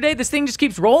 yesterday. This thing just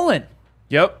keeps rolling.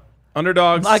 Yep.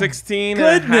 Underdogs, My 16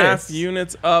 goodness. and a half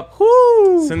units up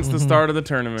since the start of the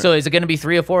tournament. So is it going to be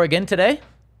 3 or 4 again today?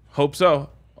 Hope so.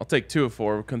 I'll take 2 of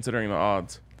 4 considering the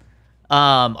odds.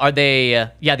 Are they?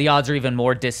 Yeah, the odds are even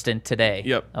more distant today.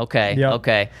 Yep. Okay. Yep.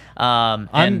 Okay.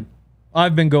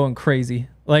 I've been going crazy.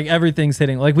 Like, everything's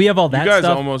hitting. Like, we have all that stuff. You guys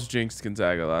stuff. almost jinxed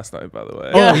Gonzaga last night, by the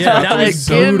way. Oh, yeah. That was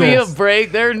Give me a brutal.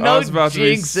 break. There are no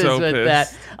jinxes so with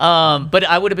pissed. that. But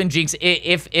I would have been jinxed.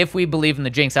 If we believe in the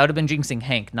jinx, I would have been jinxing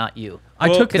Hank, not you. I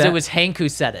took Because that. it was Hank who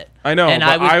said it. I know, And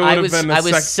but I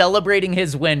was celebrating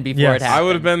his win before Yes. it happened. I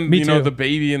would have been, Me too. the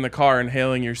baby in the car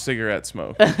inhaling your cigarette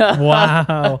smoke.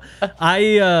 Wow.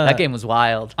 That game was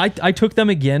wild. I took them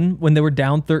again when they were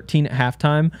down 13 at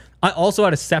halftime. I also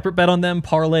had a separate bet on them,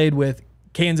 parlayed with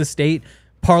Kansas State,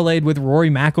 parlayed with Rory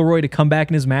McIlroy to come back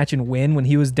in his match and win when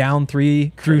he was down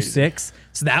 3 through 6.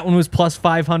 So that one was plus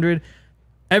 500.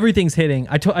 Everything's hitting.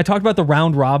 I talked about the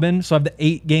round robin, so I have the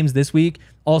 8 games this week.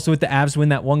 Also with the Avs win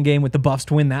that one game, with the Buffs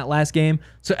to win that last game.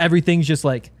 So everything's just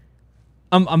like,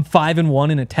 I'm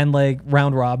 5-1 in a 10-leg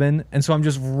round robin, and so I'm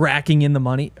just raking in the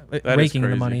money. It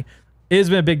has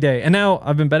been a big day, and now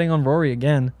I've been betting on Rory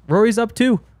again. Rory's up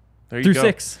 2 through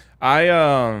 6.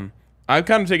 I've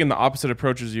kind of taken the opposite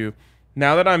approach as you.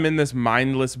 Now that I'm in this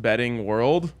mindless betting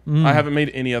world, I haven't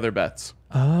made any other bets.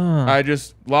 I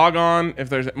just log on. If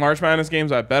there's March Madness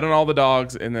games, I bet on all the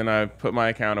dogs, and then I put my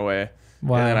account away.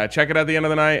 Wow. And then I check it at the end of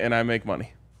the night, and I make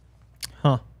money.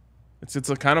 Huh. It's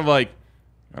a kind of like,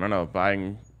 I don't know,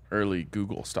 buying early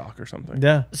Google stock or something.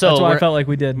 Yeah. So that's what I we're- felt like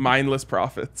we did. Mindless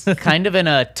profits. Kind of in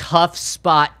a tough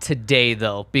spot today,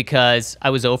 though, because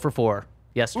I was 0 for 4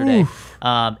 yesterday.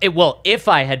 If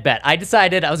I had bet, I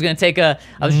decided I was going to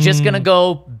I was just going to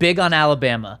go big on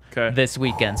Alabama this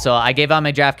weekend. So I gave out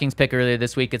my DraftKings pick earlier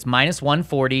this week. It's minus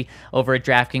 140 over at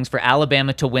DraftKings for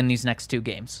Alabama to win these next 2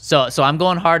 games. So I'm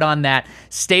going hard on that.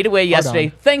 Stayed away yesterday,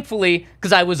 thankfully,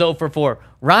 because I was 0 for 4.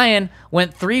 Ryan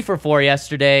went 3 for 4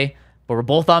 yesterday, but we're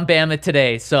both on Bama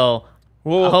today. So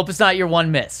I hope it's not your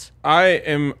one miss. I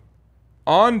am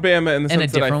on Bama in the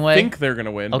sense that I think they're going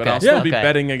to win, but I'll still be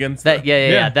betting against them.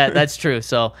 That's true.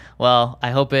 So, well, I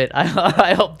hope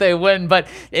I hope they win. But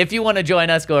if you want to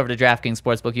join us, go over to DraftKings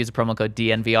Sportsbook, use the promo code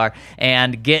DNVR,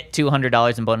 and get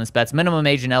 $200 in bonus bets. Minimum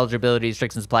age and eligibility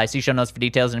restrictions apply. See show notes for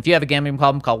details. And if you have a gambling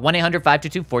problem, call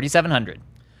 1-800-522-4700.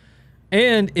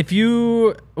 And if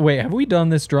you... Wait, have we done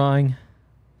this drawing?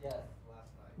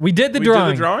 We did the We drawing.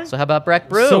 did the drawing? So how about Breck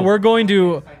Brew? So we're going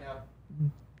to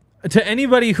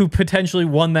anybody who potentially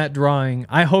won that drawing,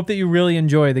 I hope that you really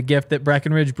enjoy the gift that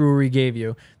Breckenridge Brewery gave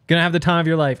you. Gonna have the time of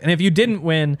your life. And if you didn't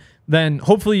win, then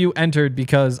hopefully you entered,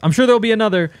 because I'm sure there'll be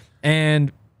another,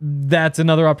 and that's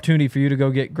another opportunity for you to go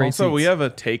get great Also, seats. we have a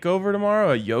takeover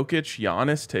tomorrow, a Jokic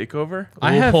Giannis takeover.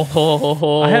 I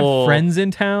have friends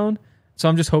in town, so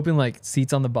I'm just hoping like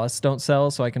seats on the bus don't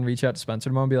sell, so I can reach out to Spencer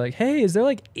tomorrow and be like, hey, is there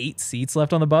like 8 seats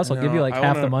left on the bus? I'll give you like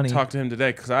half the money. Talk to him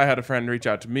today, because I had a friend reach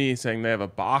out to me saying they have a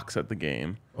box at the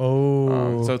game.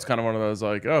 Oh. So it's kind of one of those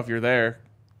like, oh, if you're there,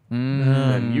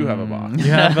 then you have a box.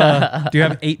 You have, do you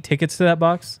have 8 tickets to that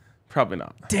box? Probably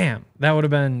not. Damn, that would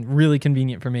have been really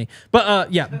convenient for me.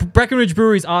 But yeah, Breckenridge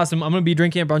Brewery is awesome. I'm going to be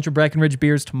drinking a bunch of Breckenridge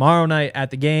beers tomorrow night at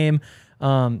the game.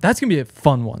 That's going to be a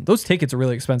fun one. Those tickets are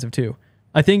really expensive too.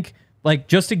 I think like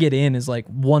just to get in is like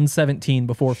 $117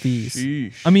 before fees.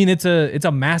 Sheesh. I mean, it's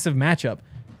a massive matchup.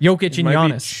 Jokic and Might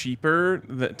be Giannis. cheaper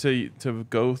to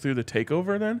go through the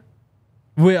takeover then?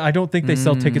 I don't think they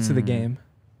sell tickets to the game.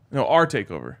 No, our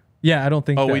takeover. Yeah, I don't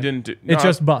think. Oh, that. we didn't do. It's no,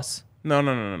 just bus. No.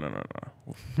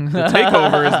 The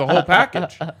takeover is the whole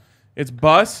package. It's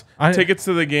bus, tickets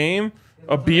to the game,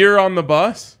 a beer on the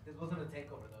bus. This wasn't a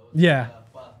takeover though. Yeah.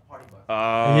 Party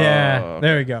bus. Yeah.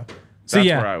 There we go. So That's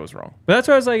yeah, where I was wrong. but that's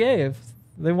where I was like, hey, if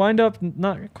they wind up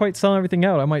not quite selling everything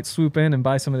out, I might swoop in and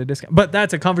buy some of the discount. But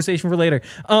that's a conversation for later.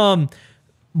 A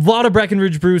lot of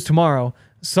Breckenridge brews tomorrow.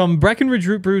 Some Breckenridge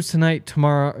root brews tonight.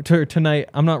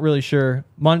 I'm not really sure.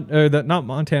 Not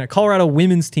Montana. Colorado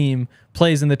women's team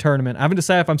plays in the tournament. I haven't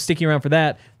decided if I'm sticking around for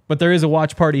that, but there is a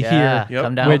watch party Yeah, here. Yep.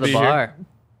 come down to the Which- bar.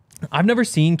 I've never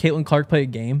seen Caitlin Clark play a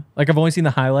game. Like, I've only seen the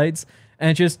highlights,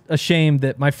 and it's just a shame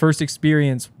that my first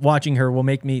experience watching her will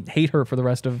make me hate her for the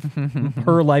rest of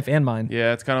her life and mine.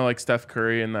 Yeah, it's kind of like Steph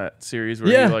Curry in that series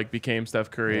where Yeah. he like became Steph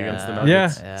Curry against the Yeah.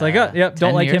 Nuggets. It's like, don't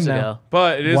 10 like him years now. ago.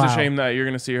 But it is Wow. a shame that you're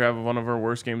going to see her have one of her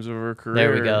worst games of her career.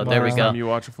 There we go, there we next go. time you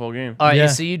watch a full game. All right, Yeah. you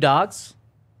see you dogs?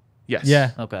 Yes.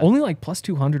 Yeah. Okay. Only like plus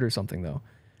 200 or something, though.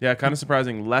 Yeah, kind of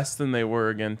surprising. Less than they were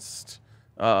against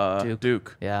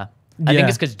Duke. Yeah. I think Yeah.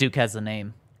 it's because Duke has the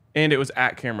name. And it was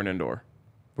at Cameron Indoor.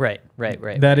 Right.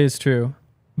 That is true.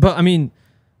 But, I mean,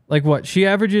 like what? She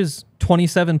averages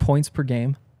 27 points per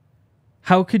game.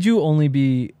 How could you only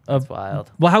be... That's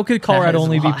wild. Well, how could Colorado is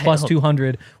only be plus wild.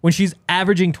 200 when she's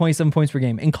averaging 27 points per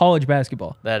game in college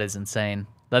basketball? That is insane.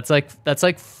 That's like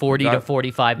 40 to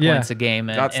 45 Yeah. points a game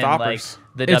in Got like stoppers.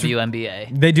 the It's- WNBA.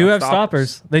 They do Got have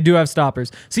stoppers. They do have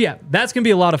stoppers. So yeah, that's gonna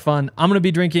be a lot of fun. I'm gonna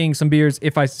be drinking some beers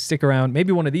if I stick around.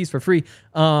 Maybe one of these for free.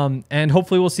 And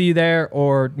hopefully we'll see you there,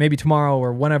 or maybe tomorrow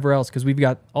or whenever else, because we've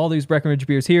got all these Breckenridge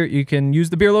beers here. You can use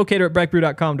the beer locator at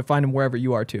breckbrew.com to find them wherever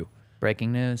you are too.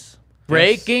 Breaking news.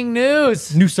 Breaking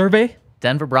news. New survey.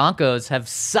 Denver Broncos have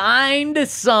signed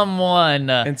someone.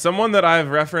 And someone that I've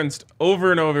referenced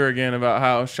over and over again about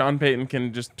how Sean Payton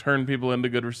can just turn people into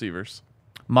good receivers.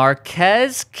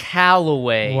 Marquez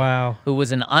Callaway. Wow. Who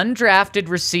was an undrafted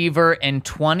receiver in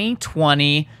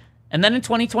 2020. And then in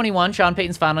 2021, Sean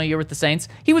Payton's final year with the Saints,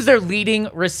 he was their leading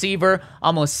receiver,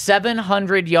 almost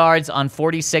 700 yards on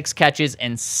 46 catches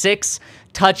and 6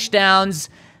 touchdowns.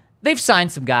 They've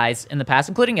signed some guys in the past,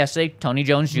 including yesterday, Tony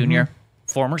Jones Jr.,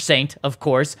 former Saint, of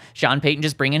course. Sean Payton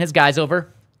just bringing his guys over.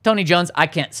 Tony Jones, I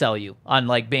can't sell you on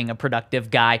like being a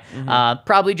productive guy.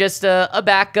 Probably just a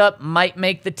backup, might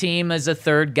make the team as a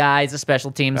third guy, as a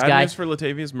special teams Bad guy. news for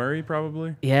Latavius Murray,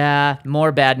 probably. Yeah,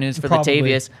 more bad news for Probably.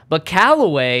 Latavius. But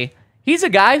Callaway, he's a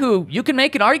guy who you can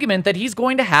make an argument that he's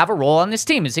going to have a role on this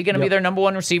team. Is he going to be their number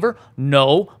one receiver?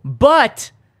 No.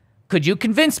 But could you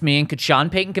convince me, and could Sean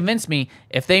Payton convince me,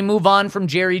 if they move on from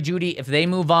Jerry Jeudy, if they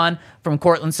move on from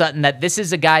Cortland Sutton, that this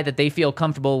is a guy that they feel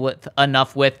comfortable with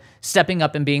enough with stepping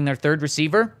up and being their third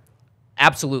receiver?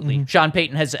 Absolutely. Sean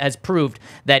Payton has proved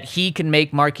that he can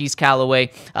make Marquise Callaway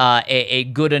a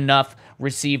good enough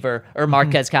receiver, or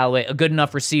Marquez Callaway a good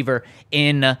enough receiver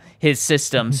in his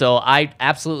system. So I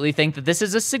absolutely think that this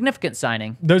is a significant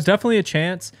signing. There's definitely a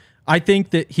chance. I think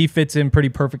that he fits in pretty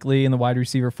perfectly in the wide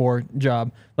receiver 4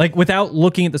 job. Like, without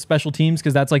looking at the special teams,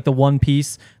 because that's like the one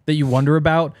piece that you wonder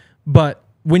about. But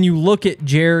when you look at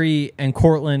Jerry and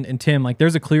Cortland and Tim, like,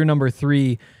 there's a clear number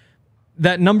 3.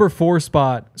 That number 4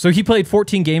 spot. So he played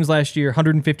 14 games last year,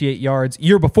 158 yards.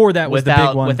 Year before that was the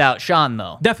big one. Without Sean,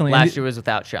 though. Definitely. Last year was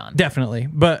without Sean. Definitely.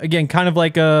 But again, kind of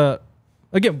like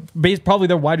probably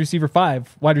their wide receiver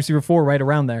 5, wide receiver 4, right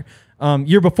around there.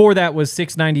 Year before that was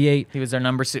 698. He was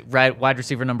their wide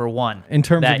receiver number 1 In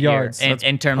terms that of year. yards.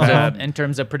 In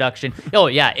terms of production. Oh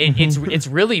yeah, it's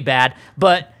really bad.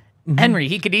 But Henry,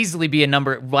 he could easily be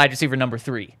wide receiver number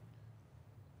 3.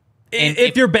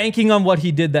 if you're banking on what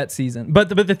he did that season. But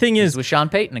the thing is, with Sean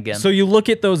Payton again. So you look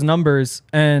at those numbers,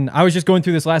 and I was just going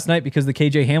through this last night because of the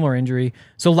KJ Hamler injury.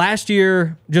 So last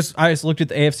year, I just looked at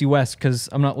the AFC West because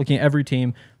I'm not looking at every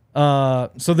team. So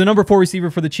the number 4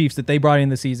 receiver for the Chiefs that they brought in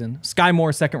the season, Sky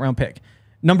Moore, 2nd-round pick.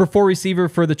 Number 4 receiver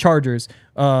for the Chargers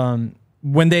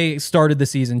when they started the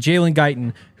season, Jalen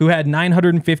Guyton, who had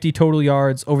 950 total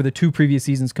yards over the 2 previous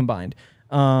seasons combined.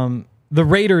 The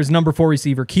Raiders' number 4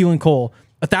 receiver, Keelan Cole,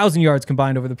 1,000 yards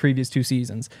combined over the previous 2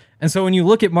 seasons. And so when you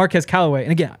look at Marquez Callaway,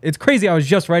 and again, it's crazy, I was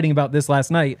just writing about this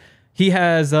last night. He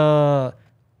has a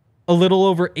little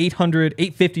over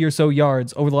 850 or so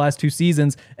yards over the last 2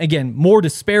 seasons. Again, more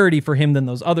disparity for him than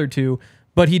those other 2,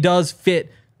 but he does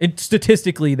fit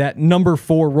statistically that number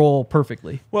 4 role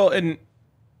perfectly. Well, and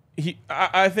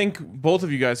I think both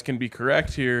of you guys can be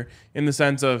correct here in the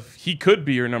sense of he could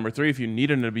be your number 3 if you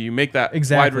need him to be. You make that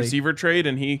wide receiver trade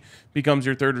and he becomes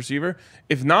your 3rd receiver.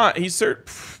 If not,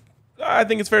 I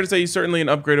think it's fair to say he's certainly an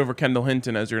upgrade over Kendall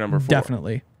Hinton as your number 4.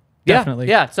 Definitely. Yeah, Definitely.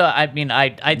 yeah. So I mean,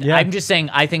 I'm just saying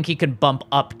I think he could bump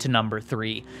up to number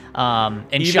 3. And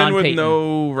even Sean with Payton,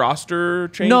 no roster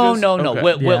changes. No.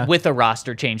 Okay. With a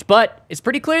roster change, but it's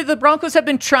pretty clear the Broncos have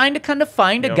been trying to kind of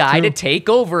find a guy to take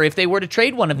over if they were to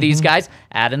trade one of these guys.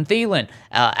 Adam Thielen,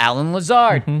 Alan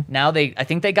Lazard. Now I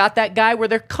think they got that guy where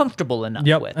they're comfortable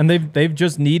enough with. And they've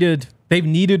just needed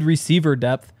receiver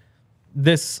depth.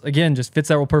 This again just fits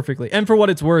that role perfectly. And for what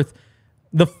it's worth,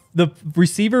 the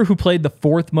receiver who played the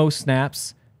 4th most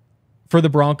snaps for the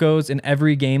Broncos in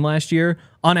every game last year,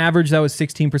 on average, that was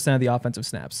 16% of the offensive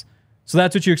snaps. So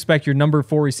that's what you expect your number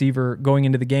 4 receiver going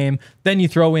into the game. Then you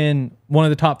throw in one of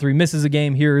the top 3 misses a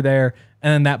game here or there,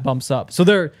 and then that bumps up.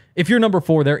 So if you're number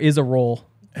 4, there is a role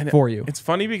for you. It's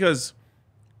funny because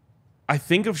I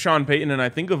think of Sean Payton and I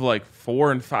think of like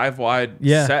 4 and 5 wide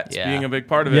sets being a big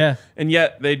part of it. And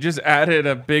yet they just added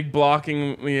a big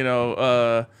blocking,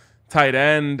 tight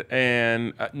end,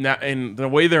 and the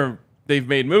way they've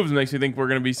made moves makes me think we're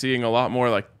going to be seeing a lot more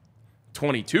like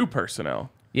 22 personnel.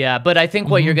 Yeah, but I think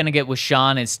what you're going to get with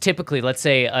Sean is typically, let's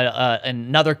say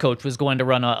another coach was going to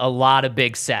run a lot of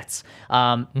big sets.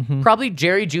 Probably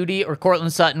Jerry Jeudy or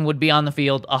Cortland Sutton would be on the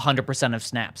field 100% of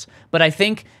snaps. But I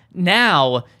think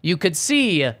now you could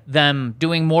see them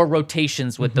doing more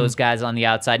rotations with those guys on the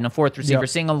outside and a 4th receiver,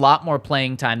 seeing a lot more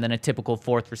playing time than a typical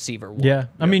 4th receiver would. Yeah,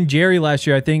 I mean, Jerry last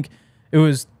year, I think it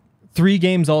was 3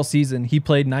 games all season. He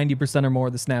played 90% or more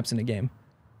of the snaps in a game.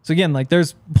 So again, like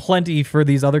there's plenty for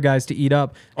these other guys to eat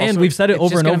up. Also, and we've said it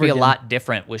over and over again. It's going to be a lot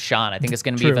different with Sean. I think it's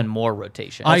going to be even more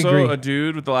rotation. I agree. Also, a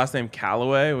dude with the last name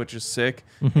Callaway, which is sick,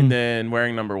 and then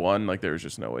wearing number 1, like there was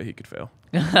just no way he could fail.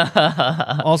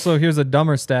 Also, here's a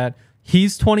dumber stat.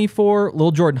 He's 24,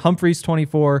 Lil Jordan Humphrey's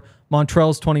 24,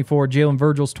 Montrell's 24, Jalen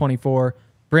Virgil's 24,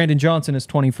 Brandon Johnson is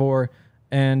 24,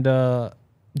 and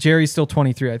Jerry's still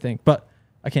 23, I think. But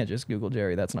I can't just Google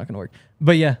Jerry. That's not going to work.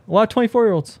 But yeah, a lot of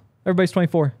 24-year-olds. Everybody's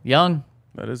 24. Young.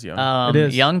 That is young. It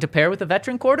is. Young to pair with a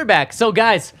veteran quarterback. So,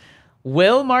 guys,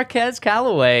 will Marquez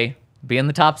Callaway be in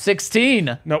the top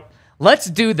 16? Nope. Let's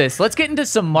do this. Let's get into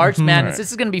some March Madness.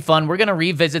 This is going to be fun. We're going to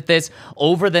revisit this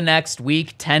over the next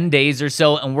week, 10 days or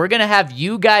so, and we're going to have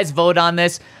you guys vote on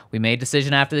this. We made a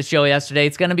decision after the show yesterday.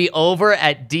 It's going to be over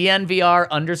at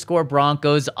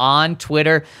DNVR_Broncos on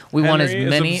Twitter. We want as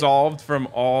many. Is absolved from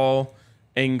all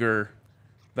anger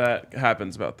that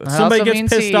happens about this. Somebody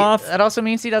gets pissed off. That also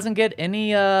means he doesn't get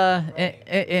any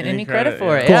credit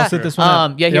for it. Cool, Yeah. sit this one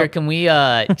out. Yeah, here, can we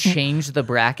change the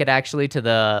bracket actually to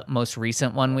the most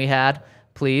recent one we had,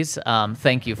 please?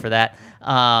 Thank you for that.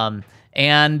 And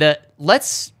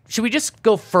should we just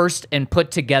go first and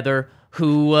put together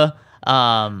who...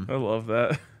 I love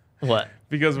that. What?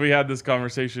 Because we had this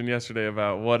conversation yesterday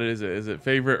about what is it? Is it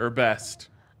favorite or best?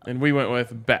 And we went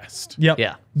with best. Yep.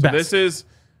 Yeah. So Best. this is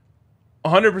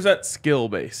 100%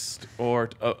 skill-based or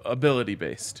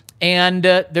ability-based. And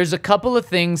there's a couple of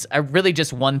things, really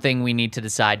just one thing we need to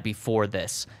decide before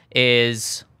this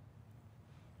is,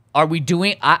 are we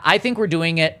doing, I think we're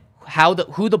doing it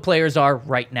who the players are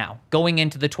right now, going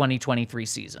into the 2023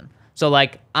 season. So,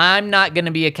 like, I'm not going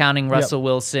to be accounting Russell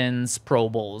Wilson's Pro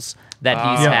Bowls that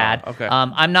he's had. Okay.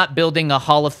 I'm not building a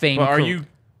Hall of Fame. But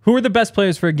Who are the best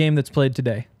players for a game that's played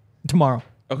tomorrow?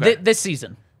 Okay. This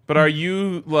season. But are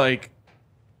you, like,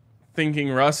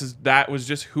 thinking Russ was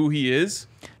just who he is?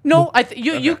 No,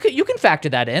 you can factor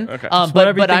that in. Okay.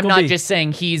 But I'm not just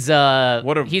saying he's a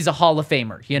Hall of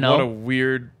Famer. You know, what a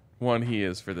weird one he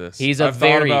is for this. He's I've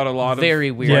very, thought about a lot very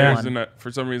of weird players, one. and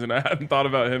for some reason I hadn't thought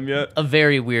about him yet. A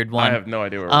very weird one. I have no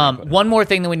idea where we're gonna put it. One more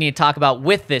thing that we need to talk about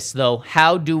with this, though,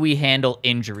 how do we handle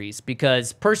injuries?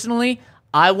 Because personally,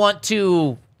 I want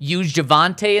to use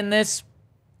Javonte in this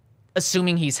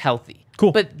assuming he's healthy.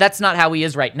 Cool. But that's not how he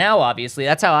is right now, obviously.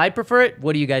 That's how I prefer it.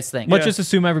 What do you guys think? Let's just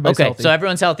assume everybody's okay, healthy. so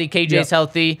everyone's healthy. KJ's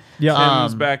healthy. Yeah.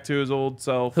 Tim's back to his old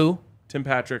self. Who? Tim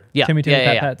Patrick. Yeah. Timmy,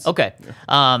 Pat Pats. Okay.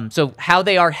 So how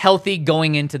they are healthy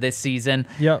going into this season.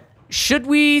 Yep. Should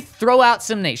we throw out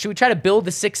some names? Should we try to build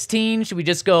the 16? Should we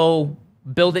just go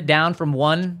build it down from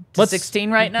 1 to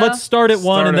 16 right now? Let's start at 1,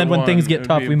 Start and then at when 1. things It get would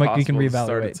tough, be we can impossible to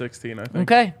start reevaluate. at 16, I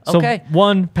think. Okay. So Okay.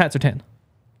 1, Pat Surtain.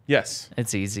 Yes.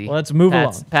 It's easy. Let's move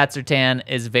along. Pat Surtain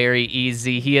is very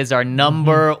easy. He is our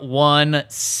number 1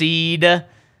 seed, and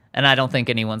I don't think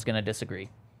anyone's going to disagree.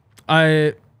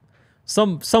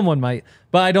 Someone might,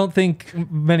 but I don't think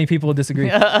many people will disagree.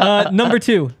 Number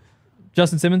 2,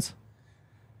 Justin Simmons.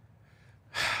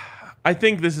 I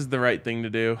think this is the right thing to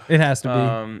do. It has to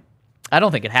be. I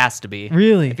don't think it has to be.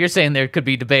 Really? If you're saying there could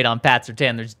be debate on Pat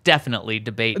Surtain, there's definitely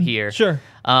debate here. Sure.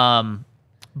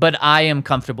 But I am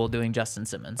comfortable doing Justin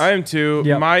Simmons. I am too.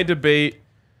 Yep. My debate,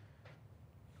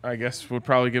 I guess, would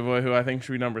probably give away who I think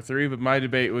should be number 3, but my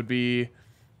debate would be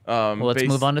well, let's based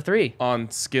move on to 3.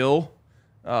 on skill.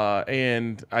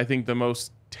 And I think the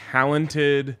most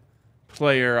talented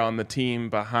player on the team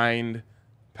behind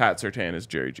Pat Surtain is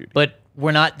Jerry Jeudy. But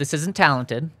we're not. This isn't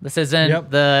talented. This isn't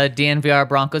the DNVR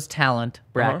Broncos talent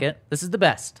bracket. This is the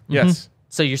best. Yes.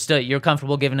 So you're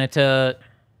comfortable giving it to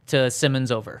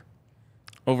Simmons over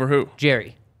Over who?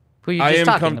 Jerry, who you just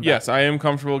talking about? Yes, I am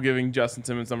comfortable giving Justin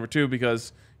Simmons number 2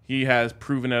 because he has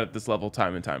proven it at this level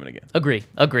time and time and again.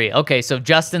 Agree. Okay, so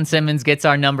Justin Simmons gets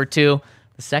our number 2.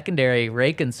 The secondary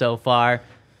raking so far.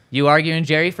 You arguing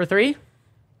Jerry for 3?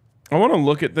 I want to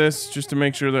look at this just to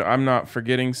make sure that I'm not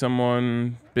forgetting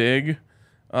someone big.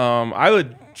 I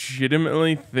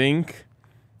legitimately think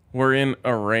we're in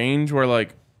a range where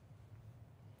like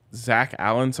Zach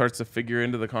Allen starts to figure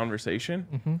into the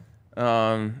conversation.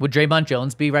 Would Draymond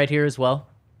Jones be right here as well?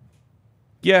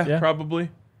 Yeah, probably.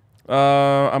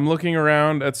 I'm looking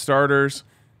around at starters.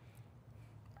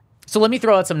 So let me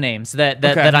throw out some names that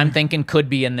I'm thinking could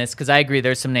be in this because I agree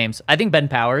there's some names. I think Ben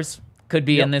Powers could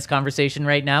be in this conversation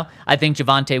right now. I think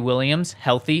Javonte Williams,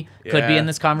 healthy, could be in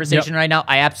this conversation right now.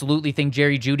 I absolutely think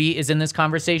Jerry Jeudy is in this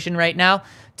conversation right now.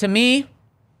 To me,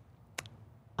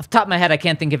 off the top of my head, I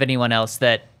can't think of anyone else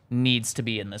that needs to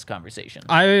be in this conversation.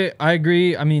 I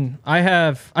agree. I mean,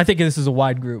 I think this is a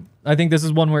wide group. I think this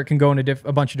is one where it can go in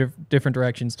a bunch of different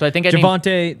directions. So I think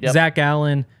Javonte, Zach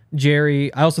Allen,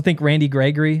 Jerry. I also think Randy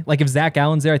Gregory. Like if Zach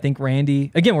Allen's there, I think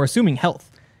Randy. Again, we're assuming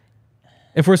health.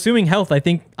 If we're assuming health, I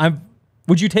think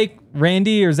would you take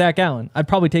Randy or Zach Allen? I'd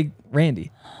probably take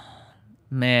Randy.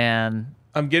 Man,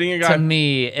 I'm getting a guy. to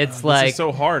me, it's This like is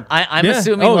so hard. I'm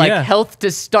assuming health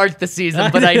to start the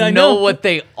season, but I know what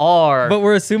they are. But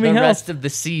we're assuming the health. rest of the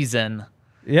season.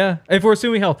 Yeah, if we're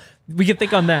assuming health, we can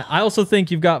think on that. I also think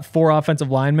you've got 4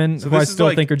 offensive linemen who I this is still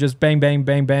like- think are just bang, bang,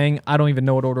 bang, bang. I don't even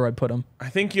know what order I'd put them. I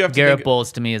think you have to Garrett think,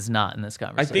 Bowles to me is not in this I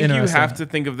conversation. think you Interesting. have to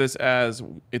think of this as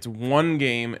it's one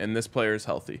game and this player is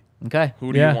healthy. Okay.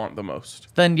 Who do you want the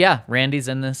most? Then yeah, Randy's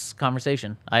in this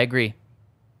conversation. I agree.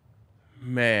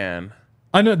 Man.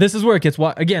 I know this is where it gets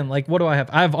again. Like, what do I have?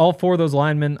 I have all 4 of those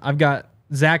linemen. I've got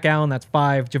Zach Allen. That's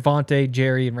 5. Javonte,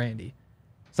 Jerry, and Randy.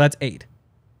 So that's 8.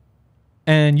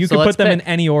 And you So could let's put them in pick.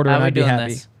 any order, How and are we I'd be doing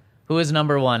happy. this? Who is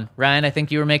number 1? Ryan, I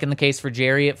think you were making the case for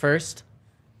Jerry at first.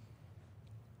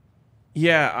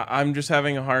 Yeah, I'm just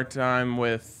having a hard time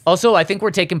with. Also, I think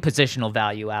we're taking positional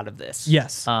value out of this.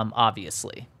 Yes.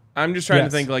 Obviously. I'm just trying to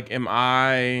Yes. think like, am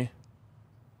I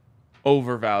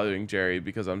overvaluing Jerry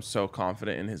because I'm so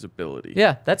confident in his ability?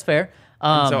 Yeah, that's fair.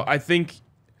 And so I think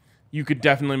you could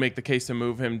definitely make the case to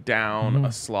move him down Mm-hmm.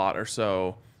 a slot or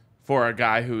so for a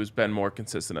guy who's been more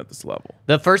consistent at this level.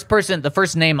 The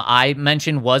first name I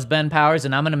mentioned was Ben Powers,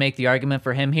 and I'm going to make the argument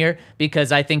for him here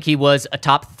because I think he was a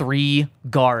top 3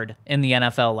 guard in the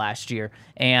NFL last year.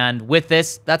 And with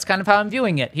this, that's kind of how I'm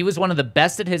viewing it. He was one of the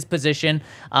best at his position,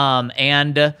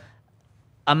 and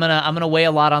I'm gonna weigh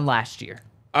a lot on last year.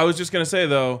 I was just gonna say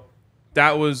though,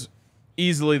 that was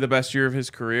easily the best year of his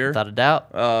career. Without a doubt.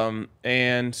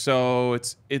 And so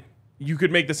you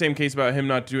could make the same case about him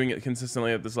not doing it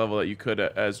consistently at this level that you could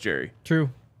as Jerry.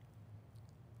 True.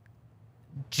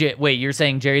 Wait, you're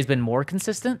saying Jerry's been more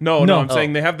consistent? No, No. I'm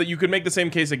saying they have that. You could make the same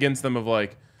case against them of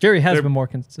like Jerry has They're- been more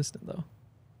consistent though.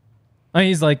 I mean,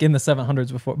 he's like in the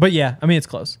 700s before, but yeah, I mean it's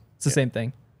close. It's the same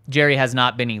thing. Jerry has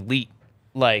not been elite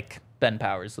like Ben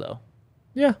Powers, though.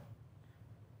 Yeah,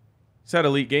 he's had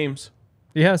elite games.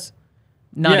 he has.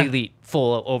 Not Yeah. elite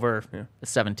full over a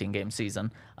 17-game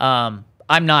season. I'm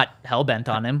not hell-bent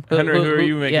on him. Henry, who are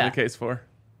you making yeah. the case for?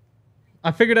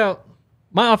 I figured out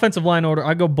my offensive line order.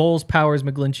 I go Bowles, Powers,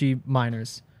 McGlinchey,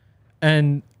 Miners,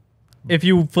 and if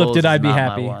you flipped Bowles it, is I'd be not my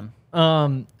happy. one.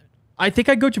 I think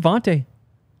I'd go Javonte.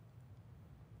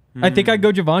 I think I'd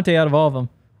go Javonte out of all of them.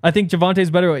 I think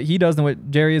Javante's better at what he does than what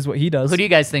Jerry is what he does. Who do you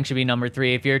guys think should be number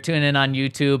 3? If you're tuning in on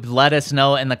YouTube, let us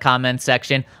know in the comments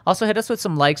section. Also, hit us with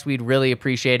some likes. We'd really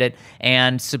appreciate it.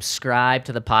 And subscribe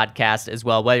to the podcast as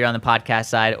well, whether you're on the podcast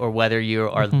side or whether you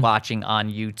are watching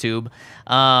on YouTube.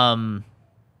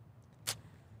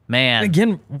 Man.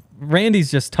 Again, Randy's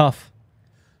just tough.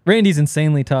 Randy's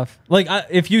insanely tough. Like,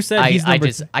 if you said he's number...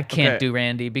 I can't do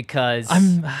Randy because...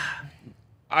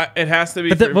 It has to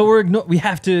be. But we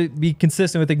have to be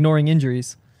consistent with ignoring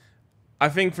injuries. I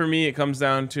think for me, it comes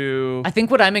down to. I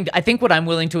think what I'm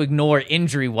willing to ignore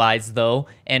injury wise, though,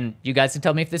 and you guys can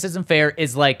tell me if this isn't fair,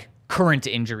 is like current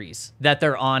injuries that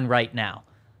they're on right now.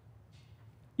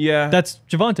 Yeah, that's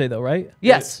Javonte though, right?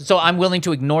 Yes. So I'm willing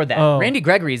to ignore that. Oh. Randy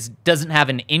Gregory's doesn't have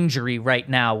an injury right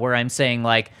now where I'm saying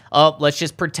like, oh, let's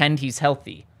just pretend he's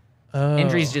healthy.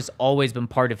 Injury's just always been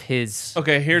part of his.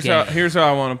 Okay, here's game.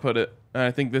 how I want to put it. And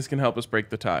I think this can help us break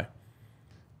the tie.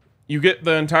 You get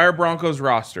the entire Broncos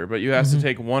roster, but you have to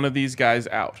take one of these guys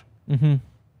out.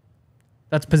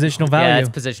 That's positional value. Yeah, it's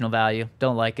positional value.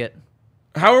 Don't like it.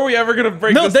 How are we ever going to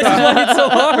break No, this this is tie? why it's so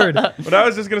hard. What I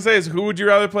was just going to say is, who would you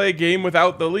rather play a game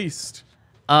without the least?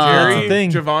 That's Jerry, the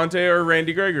thing. Javonte, or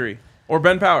Randy Gregory? Or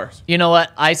Ben Powers? You know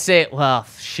what? I say, well,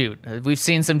 shoot. We've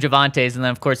seen some Javantes, and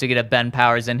then, of course, we get a Ben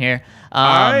Powers in here.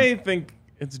 I think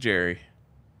it's Jerry.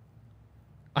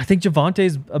 I think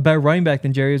Javante's a better running back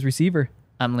than Jerry is receiver.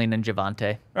 I'm leaning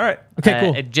Javonte. All right. Okay,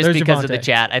 cool. Just There's because of the Javonte.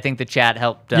 chat. I think the chat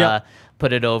helped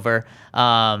put it over.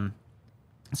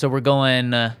 So we're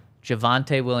going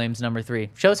Javonte Williams, number 3.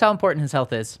 Shows how important his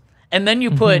health is. And then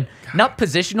you put not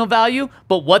positional value,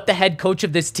 but what the head coach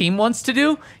of this team wants to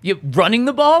do. You running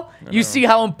the ball. You see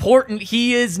how important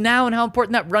he is now and how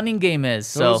important that running game is.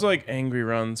 So Those like angry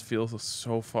runs feel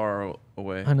so far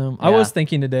away. I know. I was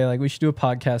thinking today, like, we should do a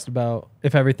podcast about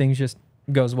if everything just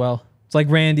goes well. It's like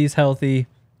Randy's healthy.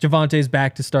 Javante's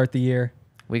back to start the year.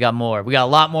 we got more. We got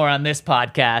a lot more on this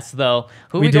podcast, though.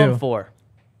 Who are We we going do. for?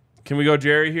 Can we go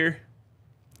Jerry here?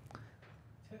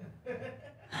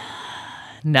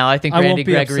 Now I think I won't Randy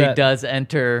be Gregory upset. does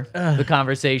enter the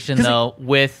conversation, though,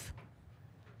 with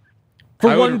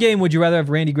For I one would- game, would you rather have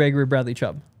Randy Gregory or Bradley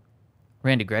Chubb?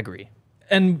 Randy Gregory.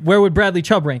 And where would Bradley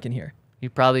Chubb rank in here?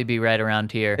 You'd probably be right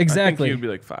around here. I think Exactly. he would be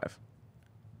like 5.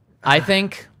 I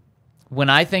think when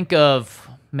I think of,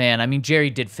 man, I mean, Jerry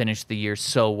did finish the year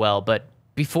so well, but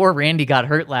before Randy got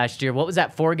hurt last year, what was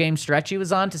that 4-game stretch he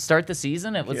was on to start the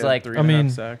season? It was Yeah, like, 3.5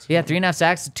 sacks. yeah, 3.5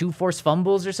 sacks, 2 forced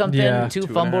fumbles or something, Yeah. 2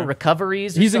 2.5. fumble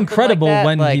recoveries. Or He's something incredible like that.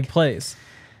 when he Like, plays.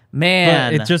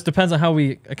 man, But it just depends on how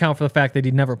we account for the fact that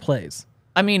he never plays.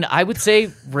 I mean, I would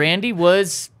say Randy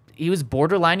was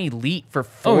borderline elite for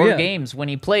 4 yeah. games when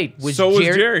he played. So was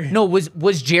Jerry. No,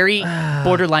 was Jerry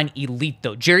borderline elite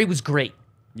though? Jerry was great.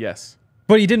 Yes.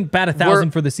 But he didn't bat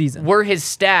 1,000 for the season. Were his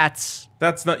stats?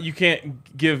 That's not. You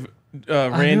can't give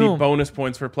Randy know. bonus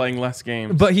points for playing less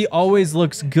games. But he always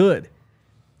looks good.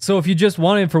 So if you just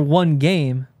want him for one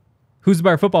game, who's the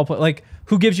better football player? Like,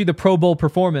 who gives you the Pro Bowl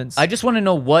performance? I just want to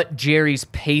know what Jerry's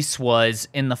pace was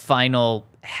in the final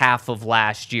half of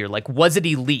last year. Like, was it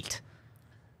elite?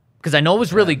 Because I know it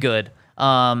was really good.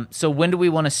 So when do we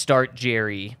want to start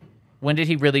Jerry? When did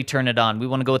he really turn it on? We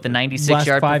want to go with the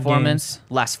 96-yard Last 5 performance?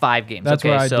 Last 5 games. That's okay,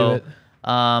 where I'd so, do it.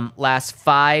 Last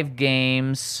 5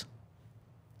 games.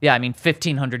 Yeah, I mean,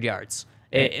 1,500 yards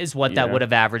is what that Yeah. would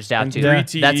have averaged out and to. 3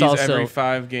 TDs That's also, every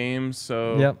 5 games.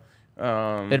 So Yep.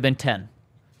 it'd have been 10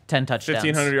 touchdowns.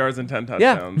 1,500 yards and 10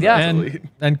 touchdowns. yeah. That's elite.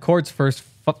 And Court's first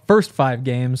 5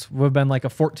 games would have been like a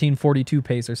 14-42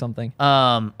 pace or something.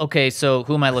 Okay, so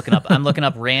who am I looking up? I'm looking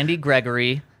up Randy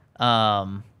Gregory.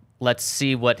 Let's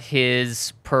see what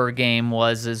his per game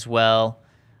was as well.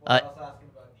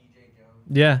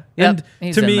 Yeah. Yep, And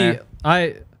he's to in me, there.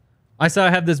 I saw I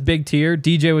have this big tier.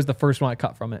 DJ was the first one I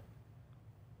cut from it.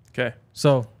 Okay.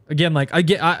 So again, like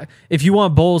if you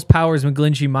want Bowles, Powers,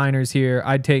 McGlinchey, Miners here,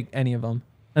 I'd take any of them.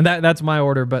 And that's my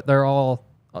order, but they're all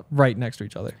right next to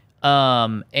each other.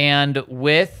 And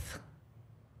with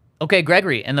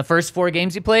Gregory, in the first 4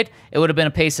 games he played, it would have been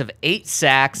a pace of 8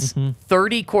 sacks,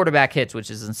 30 quarterback hits, which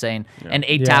is insane, and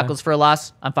 8 Yeah. tackles for a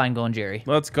loss. I'm fine going Jerry.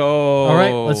 Let's go. All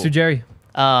right, let's do Jerry.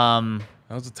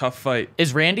 That was a tough fight.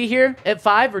 Is Randy here at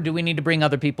 5, or do we need to bring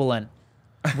other people in?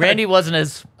 Randy wasn't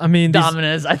as These dominant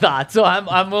as I thought, so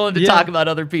I'm willing to Yeah. talk about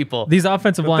other people.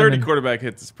 offensive The 30 linemen quarterback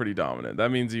hits is pretty dominant. That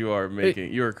means you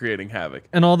are creating havoc.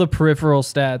 and all the peripheral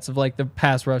stats of like the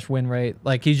pass rush win rate,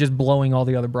 like he's just blowing all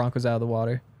the other Broncos out of the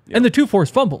water. And the 2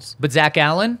 forced fumbles. But Zach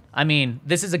Allen, I mean,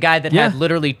 this is a guy that had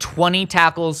literally 20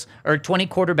 tackles or 20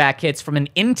 quarterback hits from an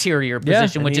interior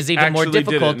position, which is even more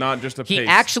difficult. Did it, not just a pace. He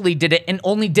actually did it and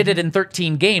only did it in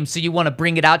 13 games. So you want to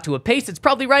bring it out to a pace. It's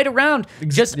probably right around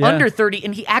just under 30,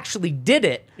 and he actually did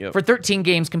it for 13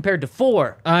 games compared to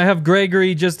 4. I have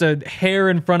Gregory just a hair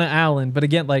in front of Allen, but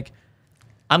again, like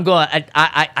I'm going.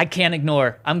 I can't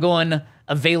ignore. I'm going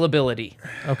availability.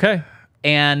 Okay.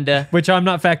 And which I'm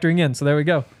not factoring in. So there we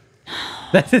go.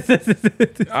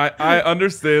 I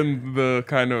understand the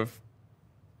kind of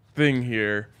thing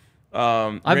here.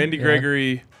 Randy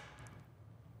Gregory.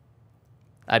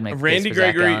 I'd make Randy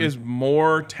Gregory is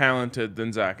more talented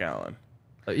than Zach Allen.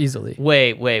 Easily.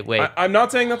 Wait. I'm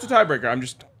not saying that's a tiebreaker. I'm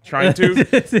just trying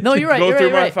to no, you're right. go you're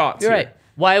through right, my thoughts. You're here. right.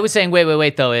 Why I was saying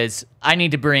wait, though, is I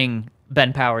need to bring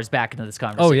Ben Powers back into this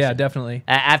conversation. Oh, yeah, definitely.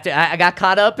 After I got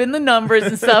caught up in the numbers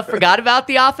and stuff, forgot about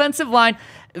the offensive line.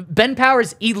 Ben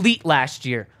Powers, elite last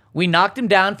year. We knocked him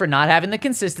down for not having the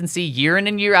consistency, year in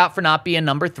and year out for not being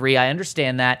number 3. I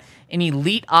understand that. An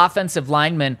elite offensive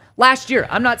lineman last year.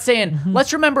 I'm not saying,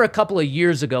 let's remember a couple of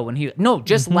years ago when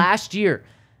just last year.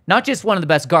 Not just one of the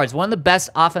best guards, one of the best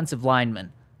offensive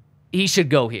linemen. He should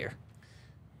go here.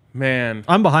 Man,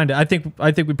 I'm behind it. I think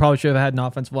we probably should have had an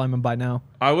offensive lineman by now.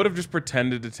 I would have just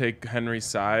pretended to take Henry's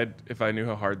side if I knew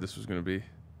how hard this was going to be.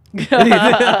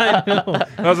 I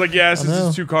was like, yes, this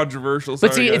is too controversial.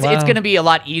 But see, it's going to be a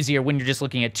lot easier when you're just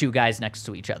looking at 2 guys next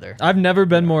to each other. I've never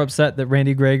been more upset that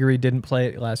Randy Gregory didn't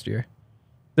play last year.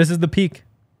 This is the peak.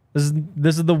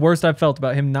 This is the worst I've felt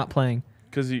about him not playing.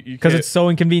 Because it's so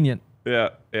inconvenient.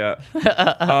 Yeah.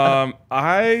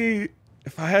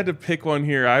 If I had to pick one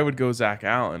here, I would go Zach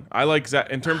Allen. I like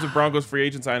Zach in terms of Broncos free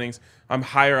agent signings. I'm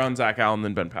higher on Zach Allen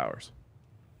than Ben Powers.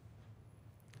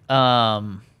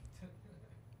 I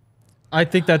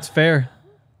think that's fair.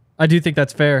 I do think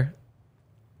that's fair.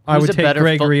 I would take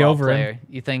Gregory over him.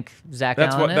 You think Zach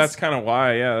Allen is? That's kind of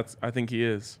why. Yeah, I think he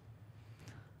is.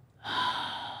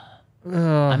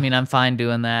 I mean, I'm fine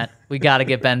doing that. We got to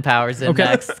get Ben Powers in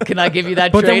next. Can I give you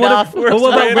that trade off? What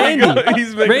about Randy?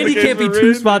 Randy can't be 2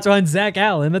 Randy. spots behind Zach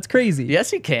Allen. That's crazy. Yes,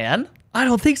 he can. I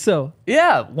don't think so.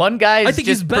 Yeah, one guy is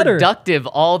he's better. Productive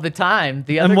all the time.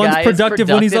 The other one's guy productive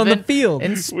is when he's on the field.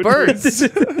 In spurts. The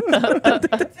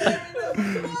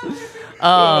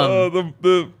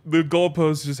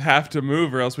goalposts just have to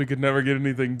move, or else we could never get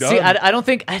anything done. See, I don't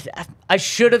think I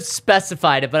should have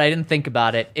specified it, but I didn't think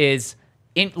about it. Is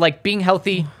in like being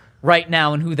healthy right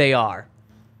now and who they are.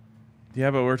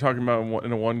 Yeah, but we're talking about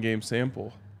in a 1-game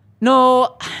sample.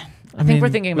 No, I think we're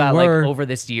thinking about like over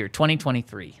this year,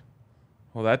 2023.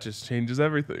 Well, that just changes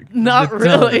everything. Not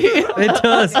really. It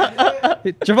does.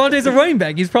 Javonte's a running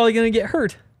back. He's probably going to get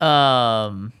hurt.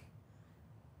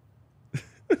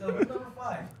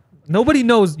 Nobody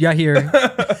knows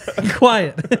Yahir.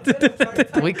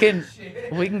 Quiet. we can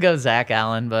go Zach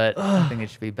Allen, but I think it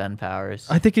should be Ben Powers.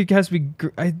 I think it has to be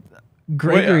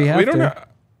Gregory.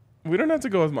 We don't have to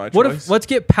go with my choice. Let's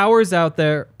get Powers out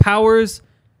there. Powers.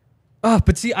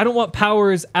 But see, I don't want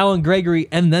Powers, Allen, Gregory,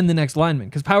 and then the next lineman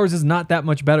because Powers is not that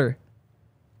much better.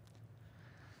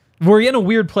 We're in a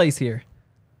weird place here.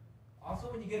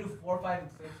 Also, when you get to 4, 5,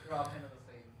 and 6, they're all kind of the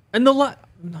same.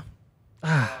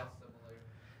 And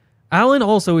Allen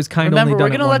also is kind of only done we're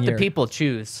going to let the people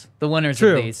choose the winners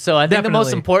of these. So I think the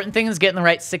most important thing is getting the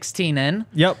right 16 in.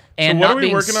 Yep. And so what not are we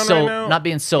being working on so right now? not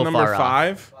being so Number far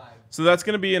 5? off. So that's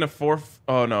going to be in a 4.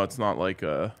 Oh, no, it's not like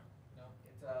a...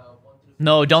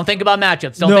 No, don't think about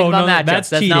matchups. Don't think about matchups.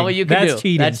 That's not what you can do.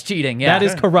 Cheating. That's cheating. Yeah. That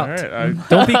is corrupt. Right,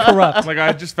 don't be corrupt. Like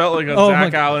I just felt like a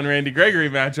Zach Allen, Randy Gregory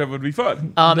matchup would be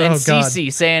fun. And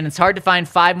CC saying it's hard to find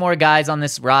 5 more guys on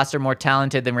this roster more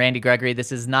talented than Randy Gregory.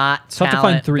 This is not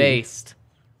talent based.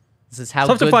 This is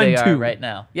how good they are right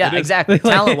now. Yeah, exactly.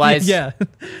 Talent wise, yeah.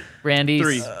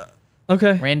 Randy's 3.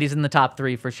 Okay. Randy's in the top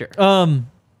 3 for sure.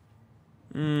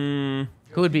 Who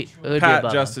would be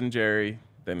Pat, Justin, Jerry,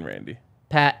 then Randy.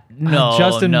 Pat, no,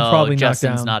 Justin probably Justin's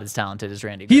knocked down. not as talented as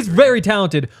Randy Gregory. He's very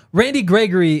talented. Randy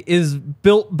Gregory is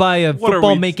built by a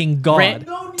football-making god.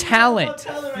 Talent.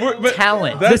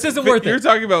 Talent. This isn't worth it. You're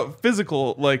talking about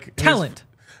physical, like... Talent.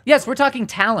 Yes, we're talking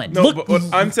talent. No, but what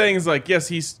I'm saying is like, yes,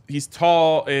 he's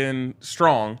tall and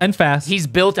strong. And fast. He's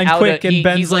built and out quick and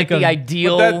bends he's like the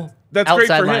ideal that's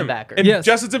outside great for him. linebacker. And yes.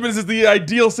 Justin Simmons is the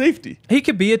ideal safety. He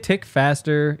could be a tick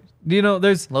faster. You know,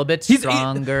 there's a little bit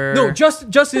stronger. No,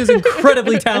 Justin is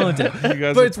incredibly talented.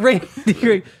 But it's Randy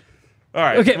Gregory. All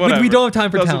right. Okay, we don't have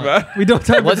time for talent. We don't have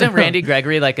time. Wasn't Randy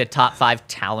Gregory like a top 5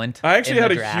 talent? I actually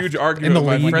had a huge argument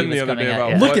with my friend the other day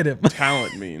about what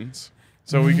talent means.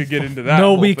 So we could get into that.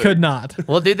 No, we could not.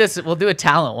 We'll do this. We'll do a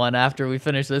talent one after we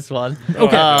finish this one.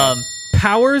 Okay.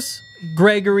 Powers,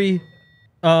 Gregory,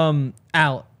 Allen.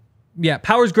 Yeah,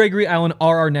 Powers, Gregory, Allen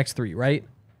are our next 3, right?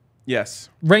 Yes.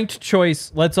 Ranked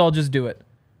choice. Let's all just do it.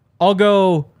 I'll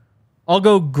go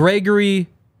Gregory,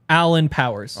 Allen,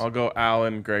 Powers. I'll go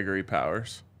Allen, Gregory,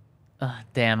 Powers.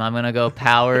 Damn, I'm gonna go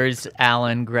Powers,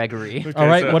 Allen, Gregory. All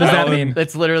right, so what does that Allen- mean?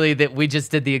 That's literally that we just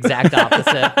did the exact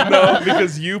opposite. No,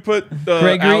 because you put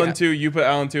Gregory- Allen 2, you put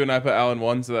Allen 2, and I put Allen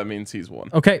 1, so that means he's 1.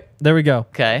 Okay, there we go.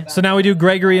 Okay. So now we do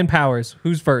Gregory and Powers.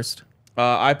 Who's first?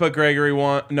 I put Gregory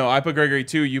 1. No, I put Gregory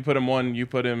 2. You put him 1. You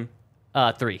put him.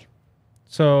 3.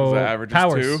 So The average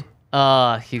Powers. is 2. You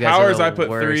guys Powers, are the I put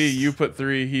worst. 3. You put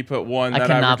 3. He put 1. I That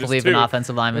cannot averages believe 2. an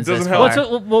offensive lineman's It this doesn't far.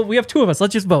 help. Well, we have 2 of us.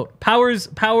 Let's just vote. Powers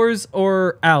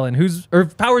or Allen? Or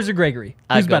Powers or Gregory?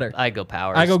 Who's better? I go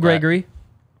Powers. I go but Gregory.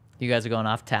 You guys are going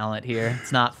off talent here.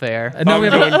 It's not fair. And now we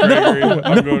I'm have going Gregory.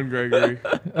 I'm going Gregory.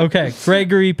 Okay,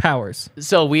 Gregory, Powers.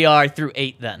 So we are through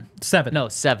 8 then. 7. No,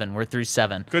 7. We're through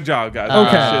 7. Good job, guys.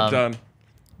 Okay. Shit done.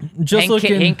 Just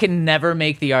looking. Hank can never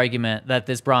make the argument that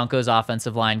this Broncos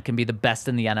offensive line can be the best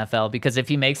in the NFL, because if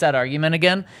he makes that argument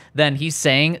again, then he's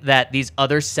saying that these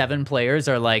other 7 players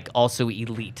are like also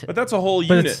elite. But that's a whole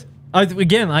But unit. it's,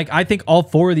 again, like I think all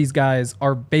 4 of these guys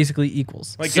are basically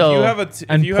equals. Like So- if you have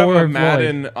and poor a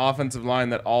Madden offensive line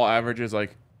that all averages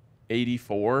like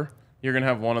 84, you're gonna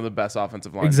have one of the best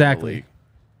offensive lines in Exactly. the league.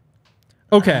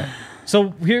 Okay, so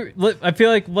here I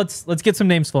feel like let's get some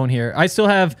names flowing here. I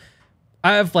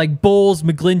have like Bowles,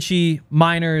 McGlinchey,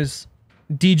 Miners,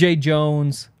 DJ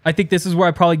Jones. I think this is where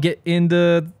I probably get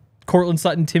into Cortland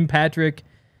Sutton, Tim Patrick.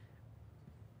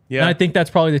 Yeah, And I think that's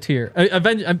probably the tier.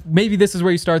 Maybe this is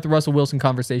where you start the Russell Wilson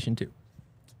conversation too.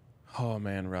 Oh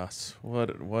man, Russ,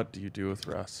 what do you do with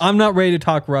Russ? I'm not ready to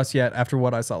talk Russ yet after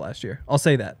what I saw last year. I'll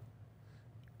say that.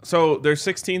 So there's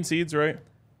 16 seeds, right? Or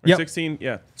Yep. 16.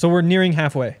 Yeah. So we're nearing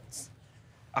halfway.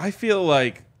 I feel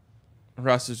like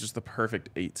Russ is just the perfect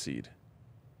 8 seed.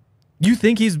 You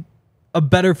think he's a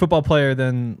better football player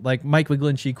than like Mike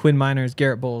McGlinchey, Quinn Miners,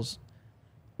 Garrett Bowles?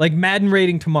 Like Madden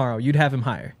rating tomorrow, you'd have him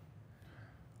higher.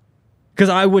 Because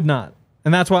I would not.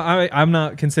 And that's why I'm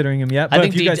not considering him yet. But I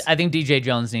think if you guys, I think DJ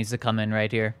Jones needs to come in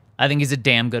right here. I think he's a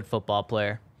damn good football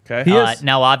player. Okay. He is.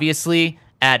 Now, obviously,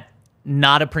 at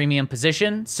not a premium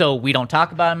position, so we don't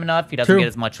talk about him enough. He doesn't True. get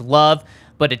as much love.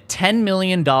 But a $10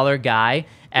 million guy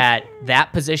at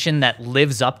that position that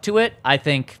lives up to it, I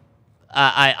think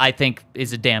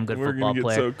is a damn good We're football gonna get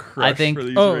player. so crushed I think for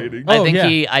these Oh. ratings. Oh,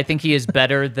 yeah. I think he is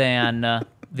better than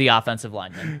the offensive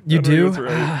lineman. you Henry, do. that's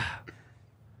right.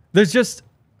 There's just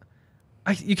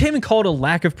you can't even call it a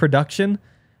lack of production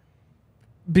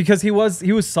because he was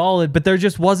solid, but there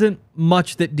just wasn't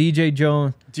much that DJ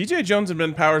Jones. DJ Jones and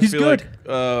Ben Powers He's feel good.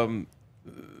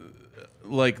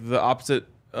 like the opposite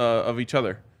of each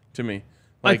other to me.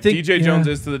 Like think- DJ Jones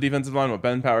yeah. is to the defensive line what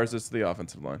Ben Powers is to the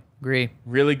offensive line. Agree.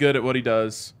 Really good at what he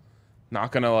does.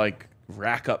 Not gonna like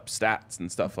rack up stats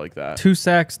and stuff like that. 2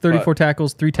 sacks, 34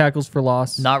 tackles, 3 tackles for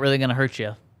loss. Not really going to hurt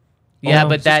you. Yeah, no.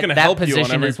 but It's just gonna that help you on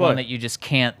position every is one play. that you just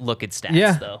can't look at stats,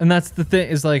 Yeah, though. and that's the thing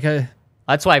is like,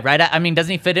 That's why, right? I mean,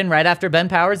 doesn't he fit in right after Ben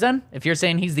Powers then? If you're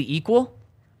saying he's the equal?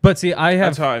 but see, I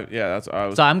have That's how that's how I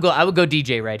was. So I would go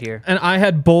DJ right here. and I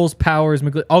had Bowles, Powers,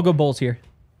 I'll go Bowles here.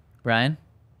 Ryan?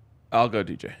 I'll go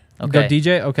DJ. Okay. Go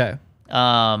DJ. Okay.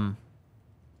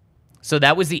 So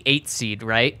that was the 8th seed,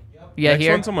 right? Yeah, Next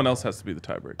here. one, someone else has to be the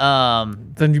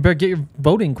tiebreaker. Then you better get your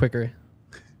voting quicker.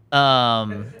 I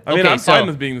mean, okay, I'm so- fine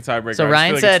with being the tiebreaker. So I just Ryan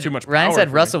feel like it's said too much Ryan power said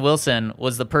for me. Russell Wilson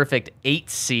was the perfect 8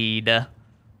 seed.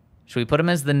 Should we put him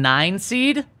as the 9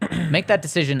 seed? Make that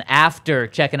decision after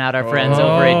checking out our friends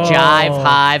over at Jive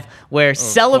Hive, where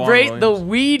celebrate the Williams.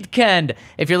 weekend.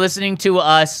 If you're listening to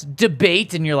us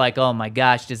debate and you're like, oh my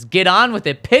gosh, just get on with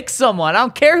it. Pick someone. I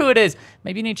don't care who it is.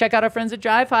 Maybe you need to check out our friends at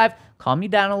Jive Hive. Calm you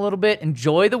down a little bit.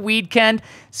 Enjoy the weekend.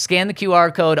 Scan the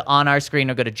QR code on our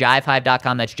screen or go to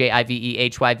jivehive.com. That's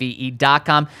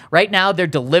JIVEHYVE.com. Right now, they're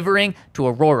delivering to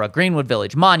Aurora, Greenwood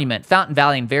Village, Monument, Fountain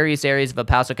Valley, and various areas of El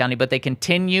Paso County, but they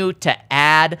continue to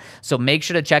add. So make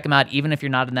sure to check them out, even if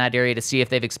you're not in that area, to see if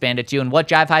they've expanded to you. And what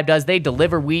Jive Hive does, they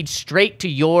deliver weed straight to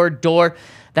your door.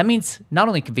 That means not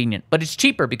only convenient, but it's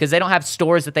cheaper because they don't have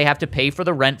stores that they have to pay for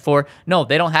the rent for. No,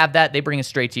 they don't have that. They bring it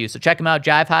straight to you. So check them out,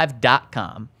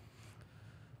 jivehive.com.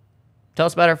 Tell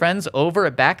us about our friends over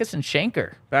at Backus and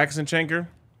Schenker. Backus and Schenker,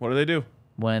 what do they do?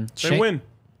 When They win.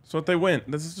 That's what they win.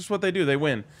 This is just what they do. They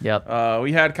win. Yep.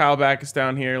 We had Kyle Backus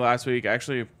down here last week.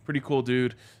 Actually, a pretty cool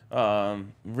dude.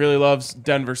 Really loves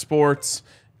Denver sports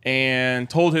and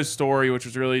told his story, which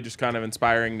was really just kind of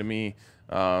inspiring to me.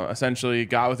 Essentially,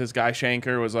 got with this guy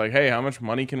Schenker, was like, hey, how much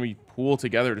money can we pool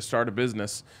together to start a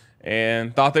business?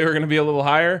 And thought they were going to be a little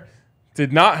higher.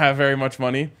 Did not have very much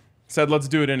money. said, let's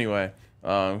do it anyway.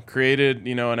 Created,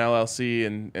 an LLC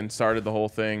and started the whole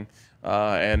thing,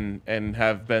 and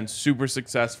have been super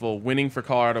successful winning for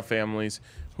Colorado families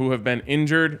who have been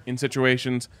injured in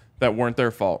situations that weren't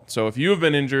their fault. So if you have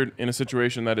been injured in a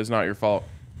situation that is not your fault,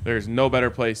 there's no better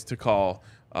place to call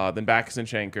than Backus and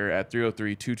Shanker at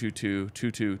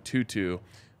 303-222-2222.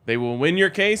 They will win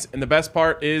your case, and the best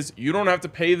part is you don't have to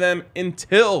pay them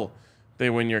until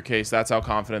they win your case. That's how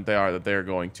confident they are that they're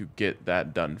going to get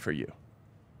that done for you.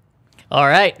 All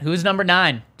right, who's number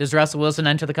 9? Does Russell Wilson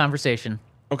enter the conversation?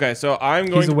 Okay, so I'm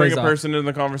going to bring a off. person in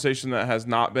the conversation that has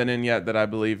not been in yet that I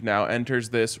believe now enters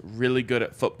this really good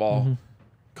at football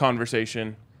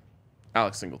conversation,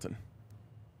 Alex Singleton.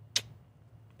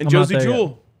 And I'm not Josie there Jewell.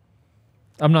 yet.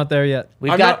 I'm not there yet.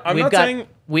 I'm not saying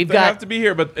they have to be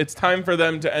here, but it's time for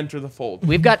them to enter the fold.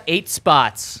 We've got 8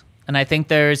 spots, and I think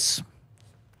there's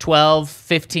 12,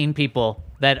 15 people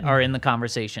that are in the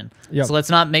conversation. Yep. So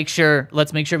let's make sure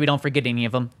we don't forget any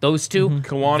of them. Those 2,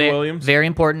 Kawan Williams. Very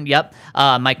important, yep.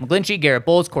 Mike McGlinchey, Garrett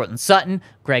Bowles, Cortland Sutton,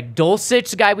 Greg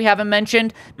Dulcich, the guy we haven't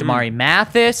mentioned, Damari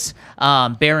Mathis,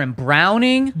 Baron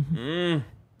Browning,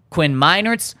 Quinn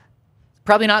Meinertz,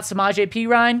 probably not Samaje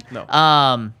Perine.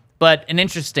 No. But an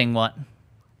interesting one.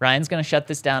 Ryan's going to shut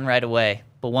this down right away,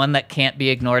 but one that can't be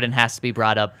ignored and has to be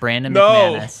brought up. Brandon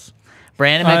McManus.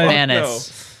 Brandon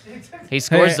McManus. He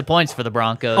scores the points for the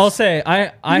Broncos. I'll say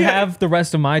I have the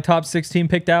rest of my top 16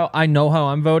 picked out. I know how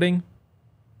I'm voting.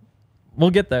 We'll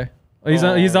get there. He's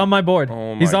on my board.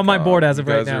 He's on my board as of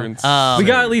right now. We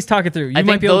got to at least talk it through. You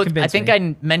might be able to convince me. I think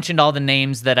I mentioned all the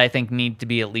names that I think need to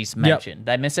be at least mentioned.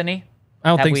 Did I miss any? I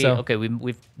don't think so. Okay,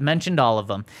 we've mentioned all of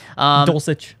them.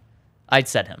 Dulcich. I'd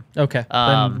said him. Okay,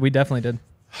 then we definitely did.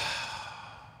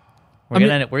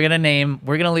 We're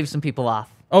gonna leave some people off.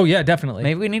 Oh yeah, definitely.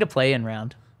 Maybe we need a play-in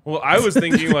round. Well, I was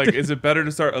thinking, is it better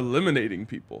to start eliminating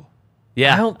people?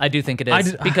 Yeah, I do think it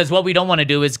is. Because what we don't want to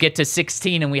do is get to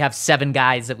 16 and we have 7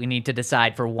 guys that we need to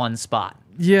decide for one spot.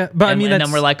 Yeah, but and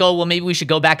then we're like, oh, well, maybe we should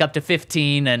go back up to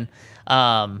 15 and.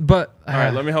 All right,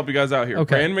 let me help you guys out here.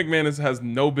 Okay. Brandon McManus has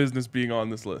no business being on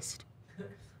this list.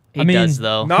 He does,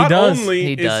 though. Not does. only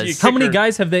He is does. he a kicker, how many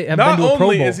guys have been to a Pro Bowl? Not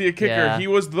only is he a kicker, Yeah. he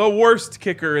was the worst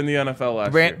kicker in the NFL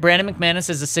last year. Brandon McManus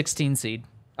is a 16 seed.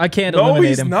 I can't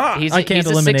eliminate him. No, he's not. I can't he's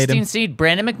eliminate a 16 him. seed.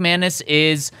 Brandon McManus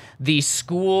is the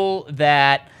school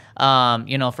that,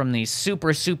 from the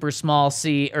super small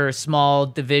small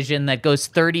division that goes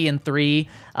 30-3. He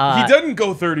doesn't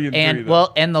go 30-3.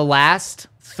 Though. And the last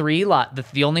 3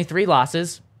 the only 3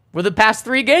 losses were the past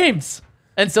 3 games.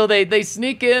 And so they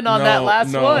sneak in on that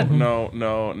last one.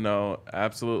 No,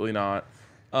 absolutely not.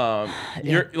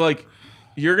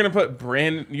 You're gonna put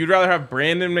Brandon. You'd rather have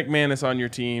Brandon McManus on your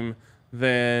team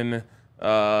than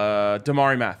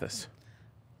Damari Mathis.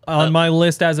 On my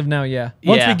list as of now, yeah.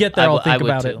 Once we get there, I'll think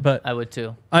about it. But I would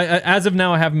too. As of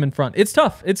now, I have him in front. It's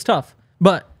tough.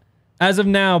 But as of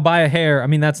now, by a hair, I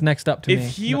mean that's next up to me.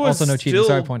 If he was also no cheating.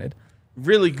 Sorry, pointed.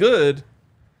 Really good,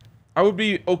 I would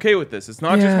be okay with this. It's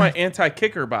not just my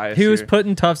anti-kicker bias. He was put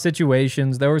in tough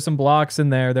situations. There were some blocks in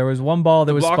there. There was one ball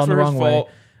that was spun the wrong way.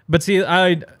 But see,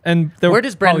 where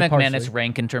does Brandon McManus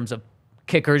rank in terms of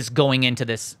kickers going into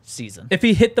this season? If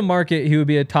he hit the market, he would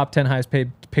be a top 10 highest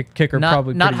paid kicker.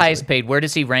 Probably not highest paid. Where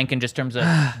does he rank in just terms of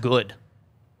good?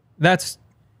 Is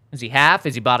he half?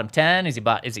 Is he bottom 10? Is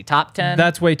he top 10?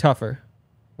 That's way tougher.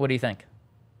 What do you think?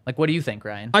 What do you think,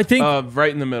 Ryan? I think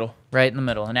right in the middle. Right in the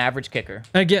middle, an average kicker.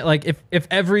 I get if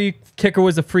every kicker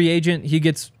was a free agent, he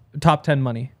gets top 10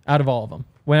 money out of all of them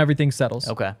when everything settles.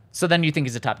 Okay, so then you think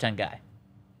he's a top 10 guy?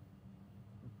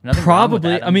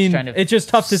 Probably. I mean, it's just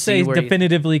tough to say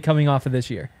definitively coming off of this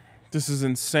year. This is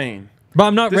insane. But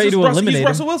I'm not ready to eliminate him. He's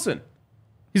Russell Wilson.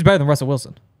 He's better than Russell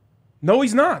Wilson. No,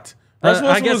 he's not. Russell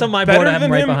Wilson I guess was on my board, I have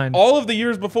him right better than behind. all of the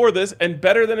years before this, and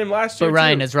better than him last year. But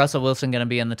Ryan, too. is Russell Wilson going to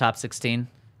be in the top 16?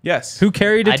 Yes. Who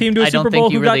carried a team to a Super Bowl?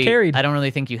 Who got carried? I don't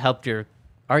really think you helped your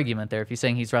argument there if you're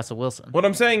saying he's Russell Wilson. What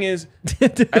I'm saying is,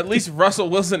 at least Russell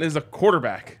Wilson is a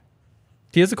quarterback.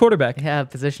 He is a quarterback. Yeah,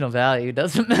 positional value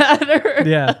doesn't matter.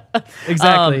 Yeah,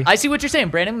 exactly. I see what you're saying.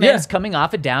 Brandon McManus coming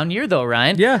off a down year, though,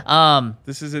 Ryan. Yeah.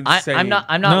 This is insane. I'm not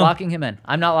locking him in.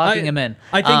 I'm not locking him in.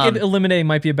 I think eliminating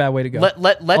might be a bad way to go.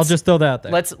 Let's, I'll just throw that out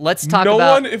there. Let's talk about. No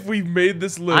one, if we've made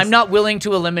this list. I'm not willing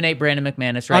to eliminate Brandon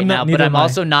McManus right now, but I'm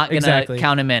also not going to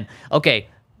count him in. Okay.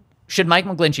 Should Mike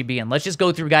McGlinchey be in? Let's just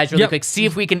go through guys really quick. See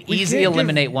if we can easily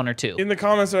eliminate one or two. In the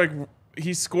comments, they're like,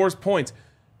 he scores points.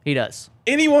 He does.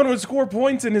 Anyone would score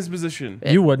points in his position.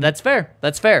 You wouldn't. That's fair.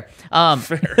 That's fair.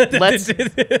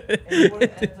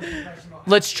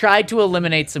 Let's try to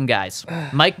eliminate some guys.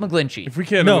 Mike McGlinchey. If we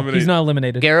can't no, eliminate. he's not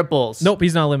eliminated. Garrett Bowles. Nope,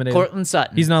 he's not eliminated. Cortland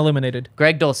Sutton. He's not eliminated.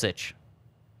 Greg Dulcich.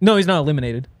 No, he's not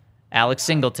eliminated. Alex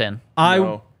Singleton.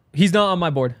 No. He's not on my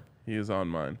board. He is on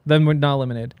mine. Then we're not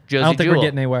eliminated. Josie I don't think Jewell. we're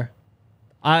getting anywhere.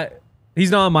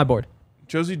 He's not on my board.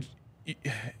 Josie. You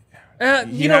has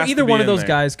know, to either be one of in those there.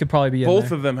 guys could probably be in Both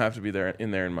there. of them have to be there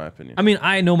in my opinion. I mean,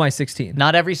 I know my 16.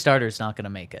 Not every starter's not going to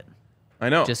make it, I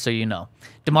know. just so you know.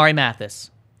 Damari Mathis.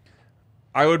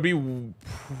 I would be.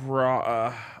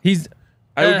 He's.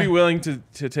 I would be willing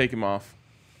to take him off.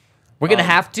 We're going to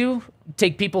have to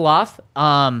take people off,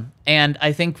 and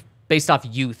I think based off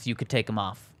youth, you could take them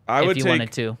off I if would you take-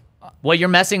 wanted to. What you're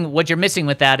missing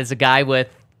with that is a guy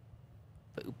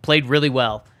played really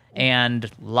well and a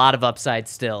lot of upside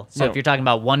still. So No. if you're talking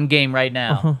about one game right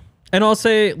now, And I'll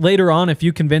say later on, if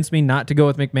you convince me not to go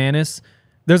with McManus,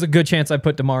 there's a good chance I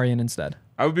put Damari in instead.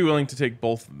 I would be willing to take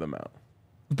both of them out.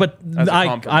 But As a I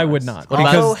compromise. would not what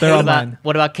because about, they're what on about, mine.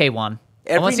 what about K1? I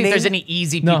Every want to see if there's name- any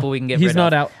easy No, people we can get he's rid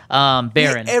not of. out.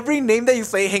 Barron. Every name that you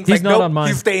say, Hank's He's like, not nope, on mine.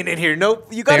 he's staying in here. Nope,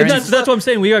 you got Barron- to That's what I'm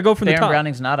saying. We gotta go from the Barron top.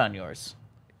 Browning's not on yours.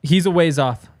 He's a ways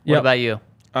off. What Yep. about you?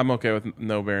 I'm okay with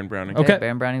no Baron Browning. Okay.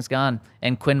 Barron Browning's gone.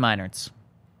 And Quinn Meinerz.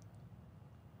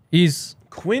 He's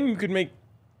Quinn could make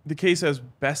the case as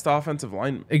best offensive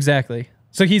lineman. exactly.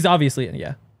 So he's obviously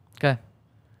yeah. Okay.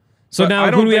 So But now I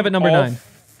who don't do we have think at number all 9?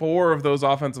 4 of those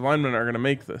offensive linemen are going to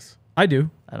make this. I do.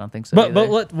 I don't think so. But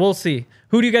either. we'll see.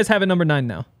 Who do you guys have at number 9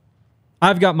 now?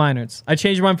 I've got Meinerz. I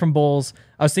changed mine from Bowles.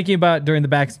 I was thinking about it during the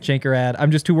back Shanker ad.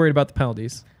 I'm just too worried about the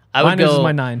penalties. I would Meinerz go. is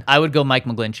my 9. I would go Mike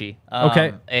McGlinchey.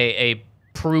 Okay. A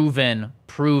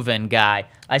proven guy.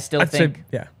 I still think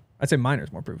I'd say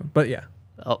Meinerz more proven, but yeah.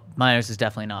 Meinerz is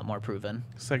definitely not more proven.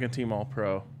 Second team All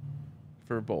Pro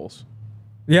for Bulls.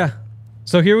 Yeah.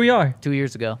 So here we are. 2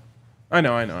 years ago. I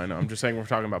know. I'm just saying we're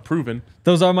talking about proven.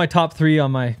 Those are my top 3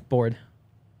 on my board.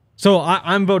 So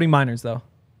I'm voting Meinerz though.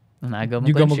 And I go McGlinchey.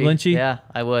 You go McGlinchey? Yeah,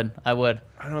 I would. I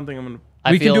don't think I'm going to.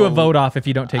 I We can do a feel- vote off if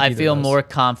you don't take I either feel of those. more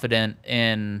confident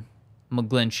in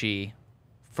McGlinchey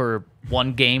for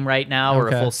one game right now or a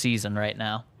Okay. full season right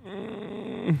now.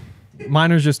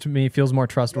 Meinerz just to me feels more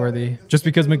trustworthy, just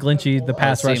because McGlinchey, the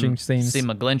pass rushing seems See,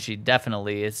 McGlinchey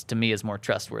definitely is to me is more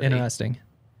trustworthy. interesting.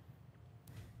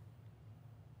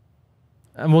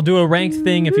 And we'll do a ranked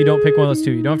thing if you don't pick one of those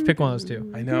 2. You don't have to pick one of those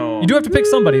 2. I know. You do have to pick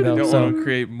somebody I though, don't so want to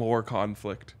create more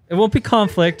conflict. it won't be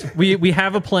conflict. We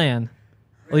have a plan.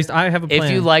 At least I have a plan.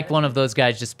 If you like one of those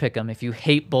guys, just pick them. If you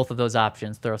hate both of those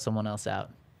options, throw someone else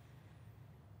out.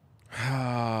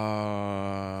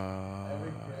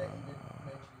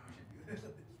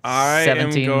 I am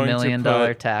 $17 going million to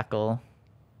put tackle.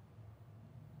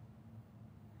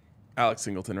 Alex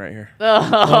Singleton right here.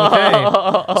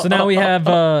 Okay. So now we have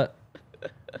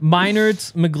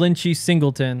Meinerz, McGlinchey,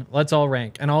 Singleton. Let's all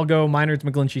rank. And I'll go Meinerz,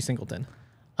 McGlinchey, Singleton.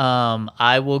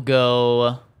 I will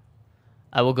go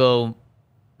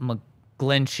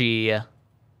McGlinchey,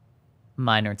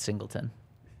 Meinert, Singleton.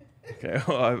 Okay,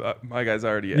 well, my guy's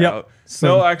already Yep. out. So-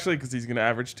 No, actually, because he's going to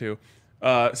average 2.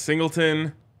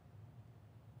 Singleton.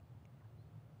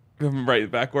 I'm right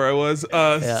back where I was.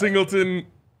 Singleton,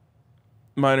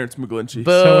 Meinerz, McGlinchey.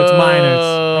 So it's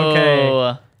Meinerz.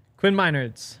 Okay. Quinn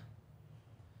Meinerz.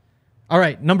 All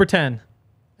right, number 10.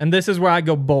 And this is where I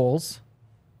go Bowles.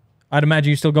 I'd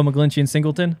imagine you still go McGlinchey and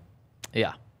Singleton.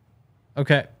 Yeah.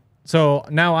 Okay. So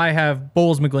now I have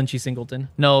Bowles, McGlinchey, Singleton.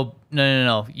 No.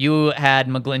 You had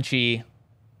McGlinchey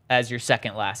as your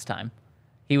second last time.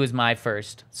 He was my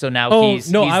first. So now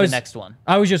he's the next one.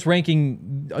 I was just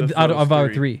ranking out of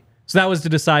our 3. So that was to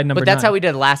decide number But that's 9. how we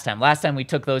did it last time. Last time we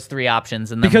took those 3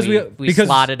 options and then we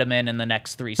slotted them in the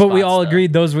next 3 spots. But we all though.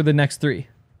 agreed those were the next 3.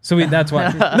 So that's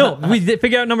why. No, we did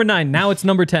figure out number 9. Now it's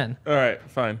number 10. All right,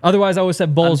 fine. Otherwise, I would have said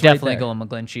I'm Bowles definitely right there.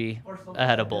 going McGlinchey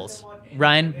ahead of Bulls.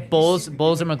 Ryan, Bulls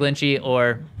or McGlinchey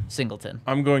or Singleton?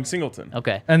 I'm going Singleton.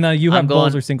 Okay. And you have I'm Bowles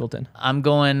going- or Singleton. I'm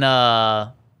going,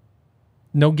 No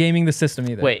gaming the system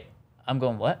either. wait. I'm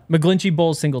going what? McGlinchey,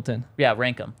 Bowles, Singleton. Yeah,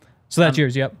 rank them. So that's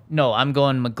yours, yep. No, I'm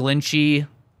going McGlinchey,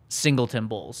 Singleton,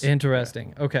 Bulls.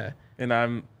 Interesting. Okay. And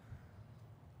I'm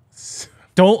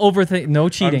Don't overthink. No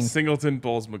cheating. Singleton,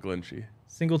 Bulls, McGlinchey.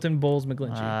 Singleton, Bowles,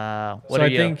 McGlinchey. What So are I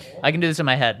you? think- I can do this in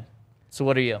my head. So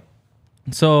what are you?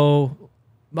 So,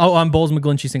 I'm Bowles,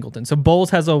 McGlinchey, Singleton. So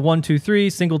Bowles has a 1, 2, 3.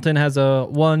 Singleton has a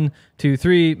 1, 2,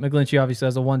 3. McGlinchey obviously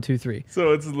has a 1, 2, 3.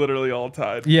 So it's literally all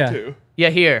tied. Yeah. 2. Yeah,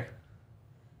 here.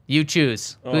 You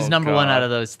choose. Who's Oh, number 1 God. out of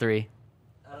those 3?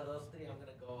 Out of those 3, I'm going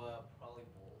to go probably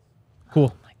Bulls.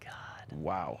 Cool. My God.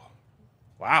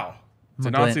 Wow.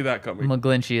 Did not see that coming.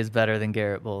 McGlinchey is better than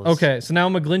Garrett Bowles. Okay, so now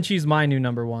McGlinchey's my new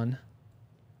number 1.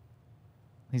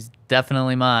 He's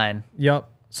definitely mine. Yep.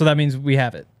 So that means we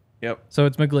have it. Yep. So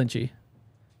it's McGlinchey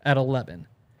at 11.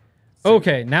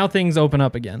 Okay, now things open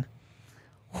up again.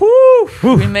 Whoo!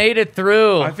 We made it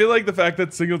through. I feel like the fact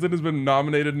that Singleton has been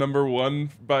nominated number 1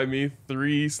 by me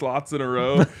 3 slots in a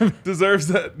row deserves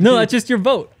that. No, that's just your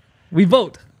vote. We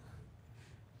vote.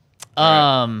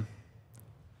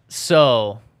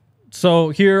 So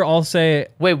here I'll say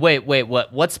wait.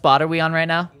 What spot are we on right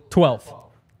now? 12.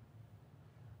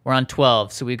 We're on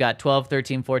 12. So we've got 12,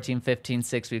 13, 14, 15,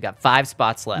 6. We've got 5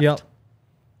 spots left. Yep.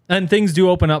 And things do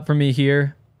open up for me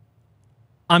here.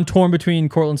 I'm torn between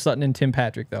Cortland Sutton and Tim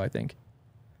Patrick, though, I think.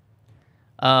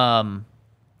 I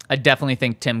definitely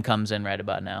think Tim comes in right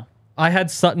about now. I had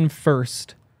Sutton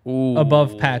first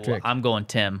above Patrick. I'm going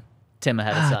Tim. Tim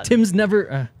ahead of Sutton. Tim's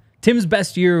never... Tim's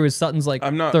best year was Sutton's like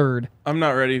third. I'm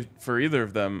not ready for either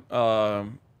of them.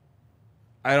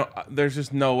 There's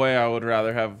just no way I would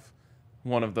rather have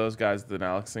one of those guys than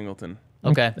Alex Singleton.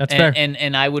 Okay. That's fair.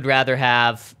 And I would rather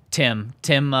have Tim.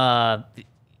 I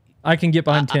can get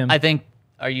behind Tim. I think...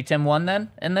 Are you Tim 1 then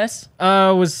in this?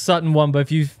 Was Sutton 1, but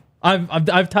if you...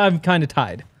 I've kind of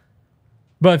tied.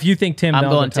 But if you think Tim... I'm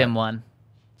going Tim 1.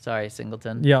 Sorry,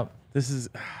 Singleton. Yep. This is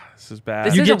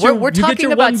bad. We're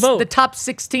talking about the top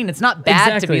 16. It's not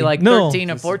bad to be like 13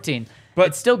 or 14. But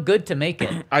it's still good to make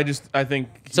it. I think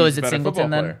he's so is it a better Singleton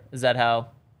then? player. Is that how...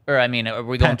 Or I mean, are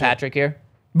we going Patrick here?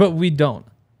 But we don't.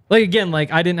 Like, again,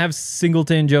 like, I didn't have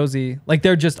Singleton, Josie. Like,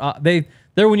 they're just... They're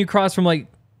when you cross from, like,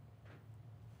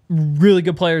 really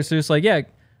good players to just, like, yeah,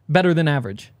 better than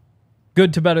average.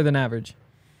 Good to better than average.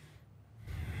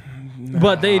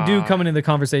 But they do come into the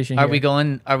conversation here.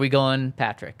 Are we going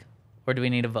Patrick? Or do we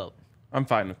need a vote? I'm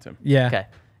fine with Tim. Yeah.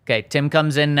 Okay, Tim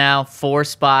comes in now. 4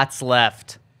 spots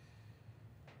left.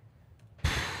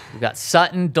 We've got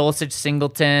Sutton, Dulcich,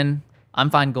 Singleton. I'm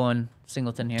fine going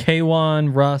Singleton here.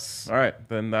 K1, Russ. All right,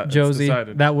 then that's Josie.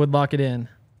 decided. That would lock it in.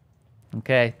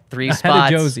 Okay, 3 Ahead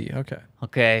spots. of Josie. Okay.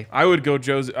 Okay. I would go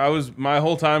Josie. My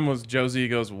whole time was Josie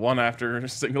goes 1 after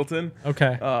Singleton.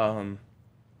 Okay.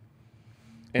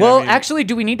 Actually,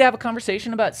 do we need to have a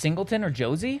conversation about Singleton or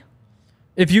Josie?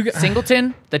 If you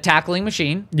Singleton, the tackling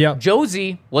machine. Yep.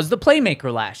 Josie was the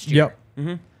playmaker last year.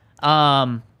 Yep.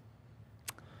 Man,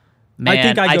 I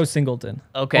think I'd go Singleton.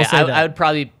 Okay, I would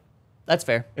probably... That's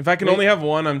fair. If I can only have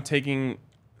one, I'm taking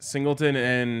Singleton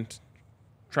and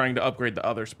trying to upgrade the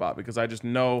other spot because I just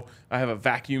know I have a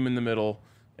vacuum in the middle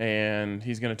and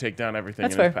he's going to take down everything.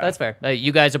 That's in fair. his path. That's fair.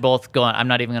 You guys are both going. I'm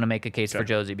not even going to make a case for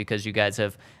Josie because you guys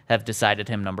have decided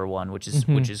him number 1, which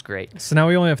is great. So now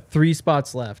we only have 3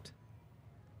 spots left.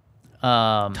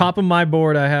 Top of my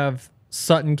board, I have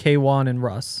Sutton, K1, and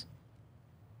Russ.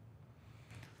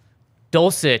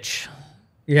 Dulcich.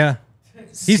 Yeah.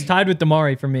 He's tied with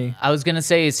Damari for me. I was going to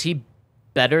say, is he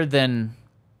better than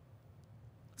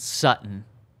Sutton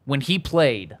when he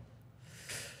played?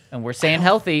 And we're saying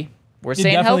healthy. We're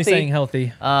saying definitely healthy. saying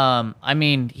healthy. I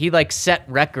mean, he like set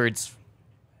records.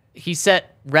 He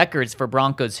set records for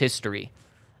Broncos history.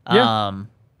 Yeah.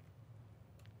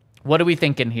 What are we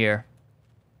thinking here?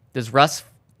 Does Russ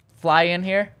fly in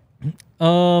here?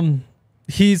 I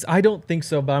don't think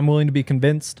so, but I'm willing to be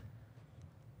convinced.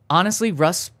 Honestly,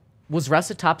 was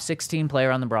Russ a top 16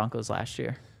 player on the Broncos last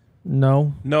year?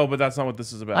 No. No, but that's not what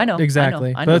this is about. I know.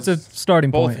 Exactly. I know. But it's a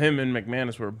starting Both point. him and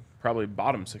McManus were probably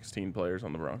bottom 16 players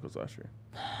on the Broncos last year.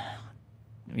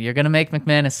 You're going to make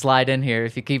McManus slide in here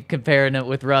if you keep comparing it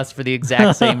with Russ for the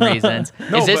exact same reasons.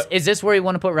 Is this where you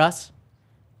want to put Russ?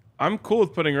 I'm cool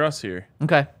with putting Russ here.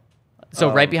 Okay.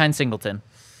 So right behind Singleton.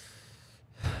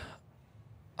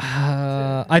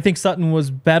 I think Sutton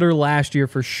was better last year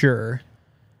for sure.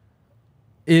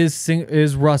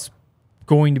 Is Russ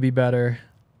going to be better?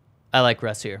 I like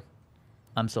Russ here.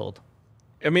 I'm sold.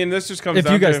 I mean, this just comes If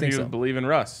down you guys to think if you so. believe in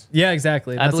Russ. Yeah,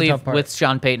 exactly. I That's the believe tough part. with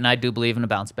Sean Payton, I do believe in a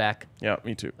bounce back. Yeah,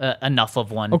 me too. Enough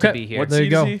of one Okay. to be here. What There you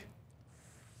seed go. is he?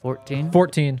 14.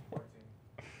 14.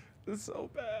 This is so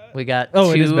bad. We got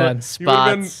Oh, it is 2 bad.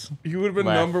 spots. He would have been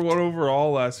left. number 1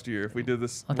 overall last year if we did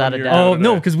this. Without a 1 year doubt. ago Oh, no,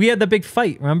 today. because we had that big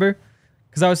fight, remember?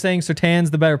 Because I was saying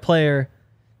Surtain's the better player,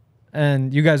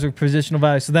 and you guys were positional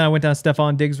value. So then I went down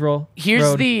Stephon Diggs' road.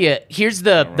 Here's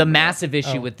the massive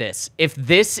issue with this. If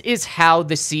this is how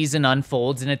the season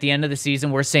unfolds, and at the end of the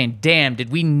season we're saying, "Damn, did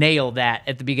we nail that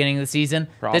at the beginning of the season?"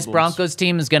 Problems. This Broncos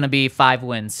team is going to be 5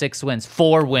 wins, 6 wins,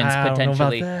 4 wins I don't know about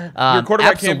potentially. that. Your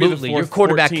quarterback can't be the absolutely, fourth, your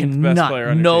quarterback 14th best cannot. player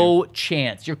on your No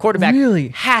chance. Your quarterback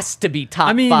Really? has to be top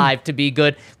I mean- 5 to be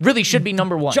good. Really should be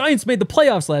number 1. Giants made the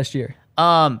playoffs last year.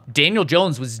 Daniel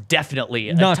Jones was definitely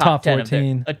a Not top 10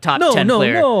 14. a top No, 10 no,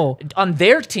 player no. on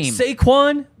their team.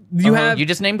 Saquon, You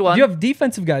just named one. You have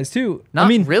defensive guys too. Not I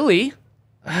mean, really.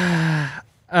 I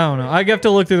don't know. I have to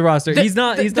look through the roster. He's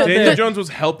not Daniel there. Jones was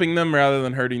helping them rather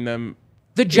than hurting them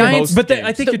The Giants, most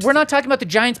I think we're not talking about the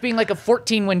Giants being like a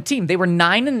 14-win team. They were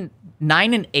 9-8,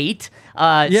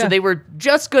 so they were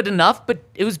just good enough. But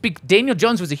it was Daniel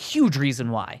Jones was a huge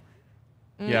reason why.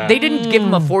 Yeah. They didn't give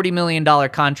him a $40 million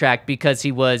contract because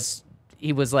he was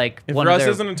like If one Russ of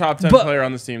their isn't a top 10 player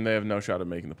on this team, they have no shot at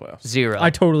making the playoffs. 0. I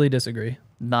totally disagree.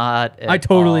 Not at I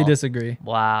totally all. disagree.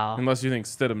 Wow. Unless you think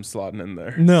Stidham's slotting in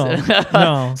there. No,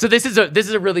 no. So this is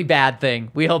a really bad thing.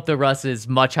 We hope the Russ is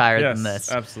much higher than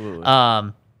this. Absolutely.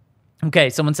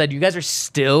 Okay, someone said you guys are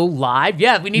still live.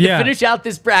 Yeah, we need to finish out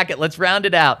this bracket. Let's round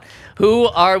it out. Who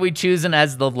are we choosing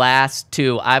as the last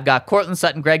two? I've got Courtland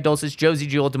Sutton, Greg Dulcich, Josie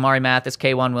Jewell, Damari Mathis,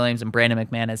 K'Wan Williams, and Brandon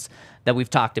McManus that we've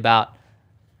talked about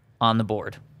on the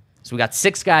board. So we got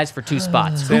 6 guys for 2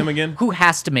 spots. Say 'em again. Who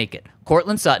has to make it?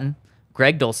 Courtland Sutton,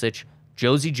 Greg Dulcich,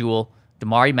 Josie Jewell,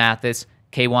 Damari Mathis,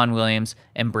 K'Wan Williams,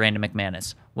 and Brandon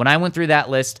McManus. When I went through that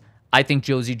list, I think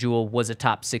Josie Jewell was a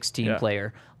top 16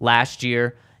 player last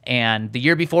year. And the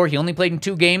year before, he only played in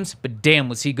 2 games, but damn,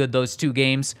 was he good those 2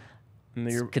 games.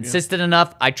 Consistent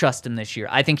enough. I trust him this year.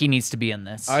 I think he needs to be in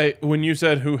this. When you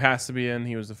said who has to be in,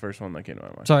 he was the first one that came to my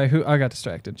mind. Sorry, I got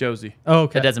distracted. Josie. Oh,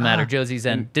 okay. It doesn't matter. Josie's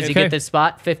in. Does he Okay. get this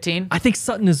spot? 15? I think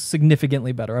Sutton is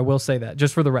significantly better. I will say that,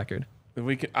 just for the record.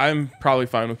 I'm probably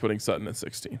fine with putting Sutton at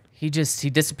 16. He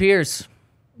disappears.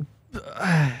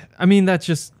 I mean, that's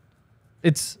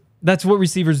what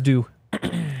receivers do.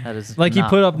 That is Like, he not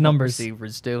put up what numbers.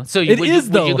 Receivers do. So It is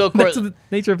would though. you go That's the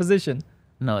nature of position.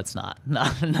 No, it's not.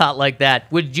 Not like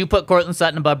that. Would you put Courtland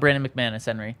Sutton above Brandon McManus,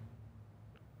 Henry?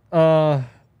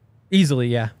 Easily,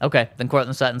 yeah. Okay, then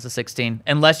Courtland Sutton's a 16.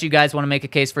 Unless you guys want to make a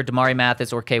case for Damari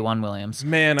Mathis or K'Wan Williams.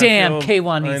 Man, damn, I feel,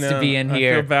 K'Wan needs to be in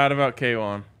here. I feel bad about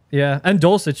K'Wan. Yeah, and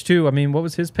Dulcich too. I mean, what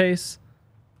was his pace?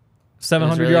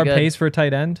 700-yard good. pace for a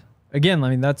tight end. Again, I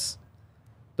mean those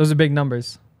are big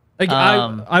numbers. Like,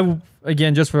 I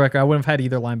again, just for record, I wouldn't have had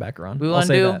either linebacker on. We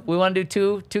want to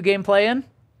do two game play in.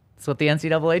 That's what the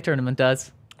NCAA tournament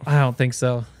does. I don't think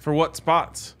so. For what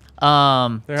spots? It's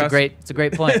a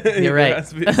great point. You're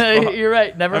right. You're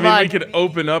right. Never mind. I mean, we could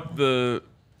open up the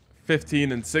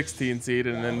 15 and 16 seed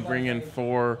and then bring in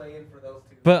 4.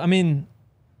 But I mean,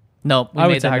 no, we I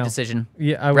would made the say hard no. decision.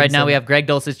 Yeah, I would right now say we no. have Greg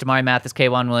Dulcich, Damari Mathis,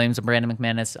 K'Wan Williams, and Brandon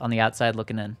McManus on the outside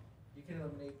looking in. You can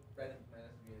eliminate Brandon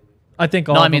McManus immediately. I think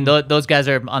all. No, of I mean them- those guys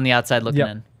are on the outside looking Yep.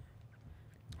 in.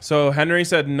 So Henry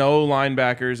said no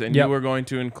linebackers, and Yep. you were going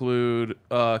to include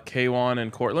K'Wan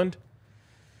and Cortland?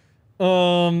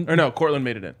 Or no, Cortland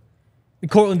made it in.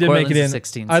 Cortland did Cortland's make it a in.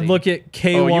 16 I'd seed. look at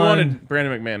K1. Oh, you wanted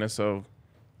Brandon McManus, so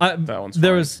that one's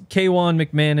There fine. was K1,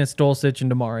 McManus, Dulcich,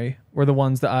 and Damari were the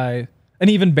ones that and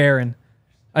even Barron.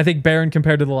 I think Barron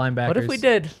compared to the linebackers. What if we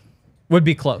did? Would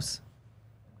be close.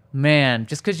 Man,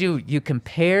 just because you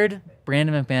compared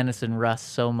Brandon McManus and Russ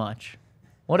so much.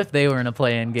 What if they were in a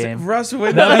play-in game? Russ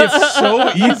wins that so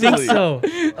easily. You think so?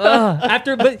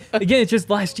 But again, it's just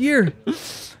last year.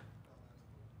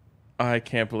 I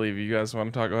can't believe you guys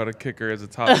want to talk about a kicker as a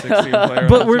top 16 player.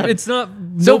 But it's not.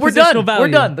 So no we're done. positional value.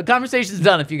 We're done. The conversation's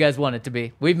done. If you guys want it to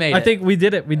be, we've made it. I think we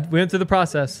did it. We went through the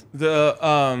process.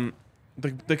 The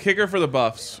kicker for the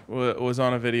Buffs was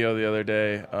on a video the other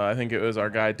day. I think it was our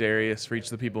guy Darius, Reach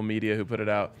the People Media, who put it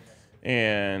out.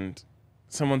 And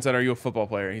someone said, "Are you a football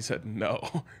player?" He said,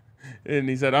 "No." And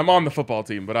he said, "I'm on the football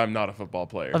team, but I'm not a football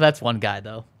player." Oh, that's one guy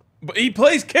though. But he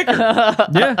plays kicker.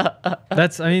 Yeah,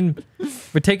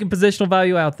 we're taking positional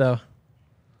value out though.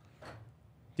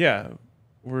 Yeah,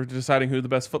 we're deciding who the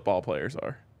best football players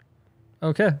are.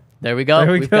 Okay. There we go.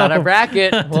 There we We've got go. our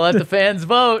bracket. We'll let the fans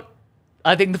vote.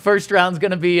 I think the first round's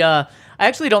going to be I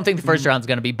actually don't think the first round's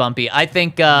going to be bumpy. I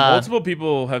think Multiple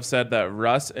people have said that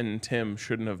Russ and Tim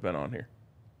shouldn't have been on here.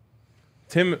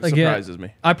 Tim surprises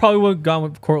me. I probably would have gone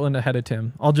with Cortland ahead of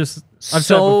Tim. I've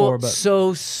said before, but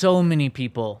so many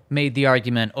people made the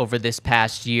argument over this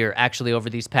past year, actually over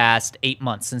these past 8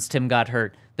 months since Tim got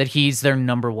hurt, that he's their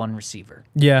number 1 receiver.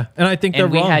 yeah, and I think they're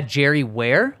And we wrong. had Jerry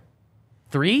Ware,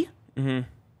 3. Mm-hmm.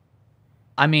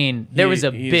 I mean, there's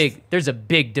a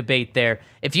big debate there.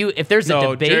 If there's a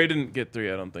No, debate, Jerry didn't get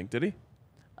 3. I don't think. Did he?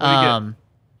 What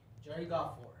did Jerry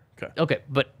got 4. he get? okay,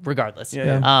 but regardless,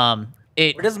 Yeah.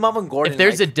 Where does Melvin Gordon if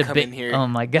there's a come in debate, here? oh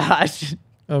my gosh.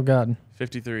 Oh God.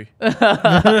 53.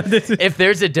 If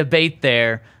there's a debate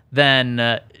there,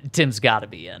 then Tim's got to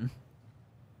be in.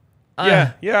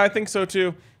 Yeah, I think so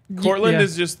too. Cortland yeah.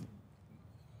 is just.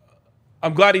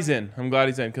 I'm glad he's in.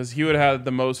 Because he would have had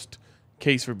the most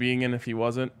case for being in if he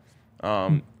wasn't.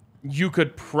 You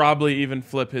could probably even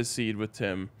flip his seed with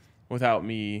Tim without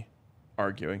me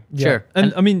arguing. Yeah. Sure.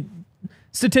 And I mean,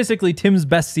 statistically, Tim's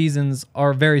best seasons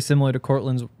are very similar to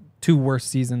Cortland's two worst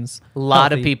seasons. A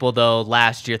lot of healthy. people, though,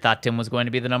 last year thought Tim was going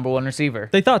to be the #1 receiver.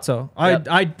 They thought so. Yep.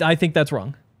 I think that's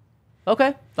wrong.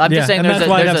 Okay. I'm just saying and there's that's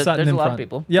why I have a Sutton in lot of front.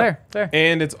 people. Yep. Fair.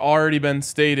 And it's already been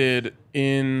stated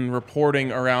in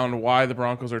reporting around why the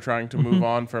Broncos are trying to move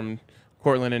on from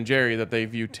Cortland and Jerry that they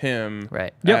view Tim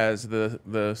Right. Yep. as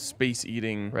the space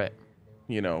eating, Right.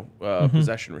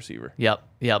 possession receiver. Yep.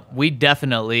 We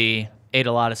definitely ate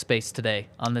a lot of space today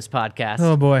on this podcast.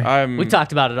 Oh boy. We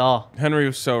talked about it all. Henry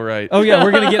was so right. Oh yeah,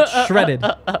 we're gonna get shredded.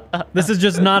 This is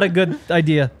just not a good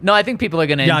idea. No, I think people are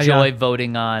going to Yeah, enjoy yeah.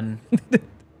 voting on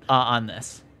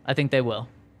this. I think they will.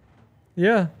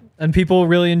 Yeah, and people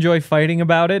really enjoy fighting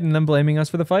about it and then blaming us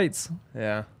for the fights.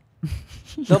 Yeah.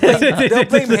 They'll blame Hank. They'll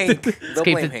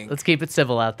blame Hank. Let's keep it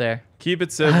civil out there. Keep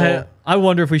it civil. I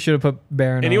wonder if we should have put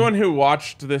Barron. Anyone who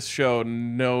watched this show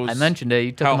knows. I mentioned it.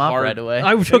 You took how them off hard- right away.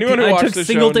 I took Anyone who watched this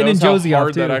show Singleton knows and Josie how off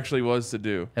hard too. that actually was to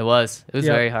do. It was Yeah.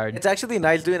 very hard. It's actually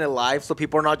nice doing it live, so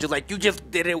people are not just like, you just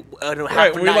did it half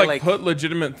Right, a we night. put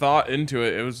legitimate thought into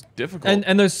it. It was difficult.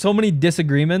 And there's so many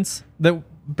disagreements that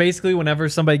basically whenever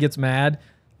somebody gets mad,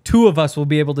 two of us will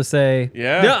be able to say,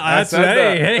 Yeah, I that's said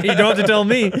that." hey, you don't have to tell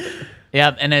me.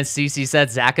 Yeah, and as CC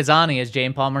said, Zach Azani, as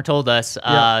Jane Palmer told us,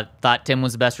 thought Tim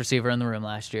was the best receiver in the room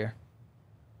last year.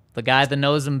 The guy that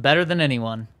knows him better than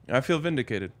anyone. I feel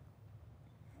vindicated.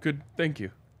 Good, thank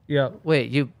you. Yeah. Wait,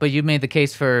 you made the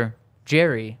case for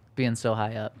Jerry being so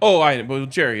high up. Oh, well,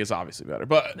 Jerry is obviously better,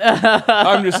 but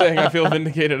I'm just saying I feel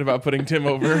vindicated about putting Tim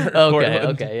over.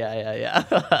 Cortland.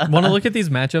 Yeah. Want to look at these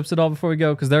matchups at all before we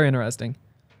go? Because they're interesting.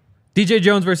 DJ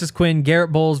Jones versus Quinn,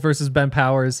 Garrett Bowles versus Ben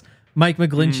Powers, Mike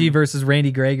McGlinchey versus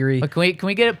Randy Gregory. But can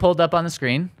we get it pulled up on the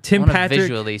screen? Tim I wanna Patrick-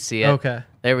 visually see it. Okay.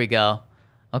 There we go.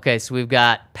 Okay, so we've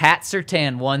got Pat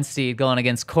Surtain, 1 seed, going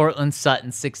against Cortland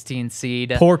Sutton, 16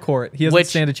 seed. Poor Court. He doesn't Which-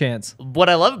 stand a chance. What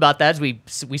I love about that is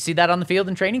we see that on the field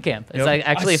in training camp. It's Yep. like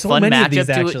actually a So fun many of matchup these,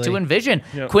 to actually. envision.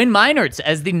 Yep. Quinn Meinertz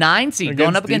as the 9 seed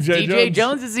going up against Against DJ DJ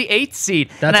Jones as the 8th seed.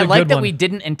 That's and I a like good that one. we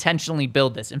didn't intentionally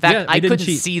build this. In fact, Yeah, we I didn't couldn't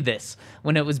cheat. see this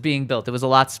when it was being built. It was a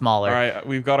lot smaller. All right,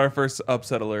 we've got our first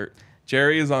upset alert.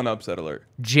 Jerry is on upset alert.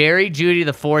 Jerry Judy,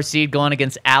 the 4 seed, going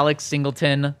against Alex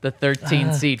Singleton, the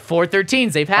 13 seed. 4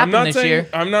 13s, they've happened this year.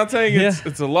 I'm not saying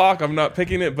it's a lock. I'm not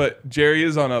picking it, but Jerry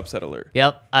is on upset alert.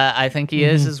 Yep, I think he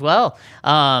is as well.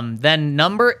 Then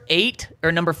number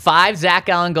 5, Zach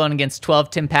Allen going against 12,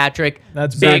 Tim Patrick.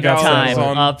 That's big big upset time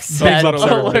on- upset upset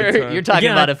alert, alert. big time. You're talking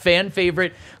Again, about a fan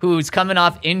favorite who's coming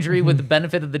off injury with the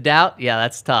benefit of the doubt. Yeah,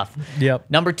 that's tough. Yep.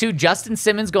 Number 2, Justin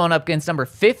Simmons going up against number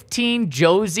 15,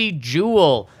 Josie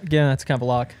Jewell. Again, that's kind of a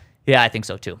lock. Yeah, I think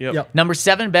so too. Yep. Number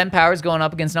 7, Ben Powers going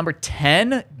up against number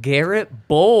 10, Garrett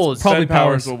Bowles. Probably Ben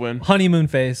Powers Powers will win. Honeymoon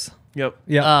phase. Yep.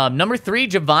 Yeah. Number 3,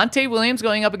 Javonte Williams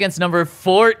going up against number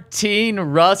 14,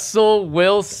 Russell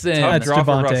Wilson. Tough That's draw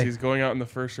for Javonte. Russ. He's going out in the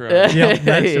first round. Yep,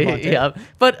 that's Javonte. Yep.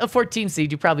 But a 14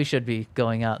 seed, you probably should be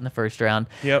going out in the first round.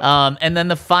 Yep. And then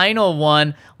the final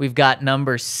one, we've got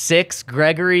number 6,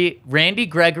 Randy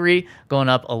Gregory going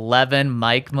up 11,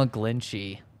 Mike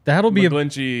McGlinchey. That'll be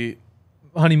McGlinchey.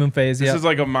 a honeymoon phase. This Yeah. is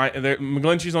like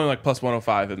McGlinchey's only like plus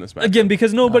 105 in this match. Again,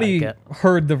 because nobody I like it.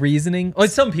 heard the reasoning. Like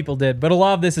some people did, but a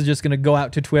lot of this is just going to go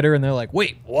out to Twitter and they're like,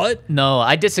 "Wait, what?" No,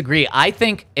 I disagree. I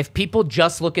think if people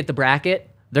just look at the bracket,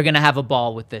 they're gonna have a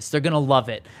ball with this. They're gonna love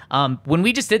it. When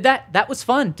we just did that was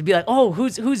fun to be like, oh,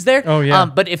 who's there? Oh, yeah.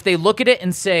 But if they look at it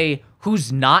and say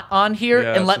who's not on here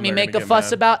Yeah, and let that's me when they're make gonna a get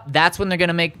fuss mad. about, that's when they're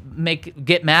gonna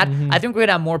get mad. Mm-hmm. I think we're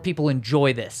gonna have more people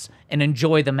enjoy this and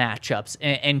enjoy the matchups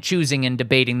and choosing and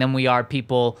debating than we are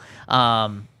people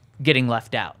getting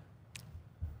left out.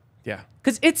 Yeah.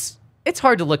 Because it's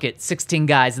hard to look at 16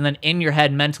 guys and then in your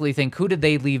head mentally think, who did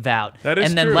they leave out? That is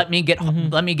and then true. let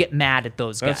me get mad at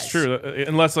those guys. That's true.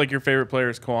 Unless like your favorite player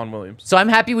is Kwan Williams. So I'm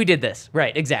happy we did this.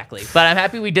 Right, exactly. But I'm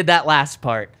happy we did that last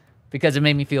part because it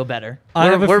made me feel better. I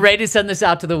have a We're ready to send this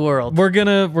out to the world. We're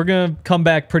gonna come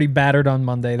back pretty battered on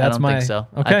Monday. That's I don't my. think so.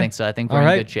 Okay. I think so. I think we're All in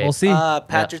right, good shape. We'll see.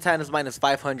 Pat Surtain is minus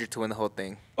 500 to win the whole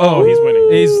thing. Oh, he's winning.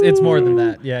 It's more than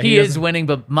that. Yeah, he is doesn't- winning,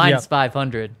 but minus Yep.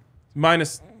 500.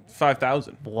 Minus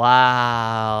 5,000.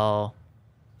 Wow.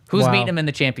 Who's Wow. meeting him in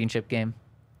the championship game?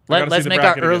 gotta see Let's the make our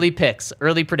bracket again. early picks,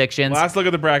 early predictions. Last look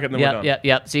at the bracket, and then we're done.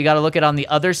 Yep. So you got to look at on the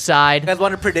other You side. guys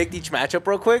want to predict each matchup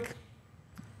real quick?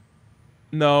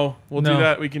 No, we'll No. do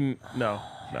that. We can. No.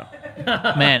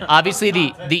 Man, obviously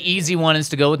the easy one is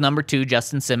to go with number 2,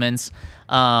 Justin Simmons.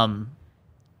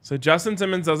 So Justin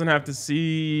Simmons doesn't have to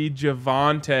see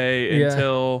Javonte Yeah.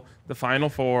 until the Final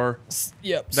Four.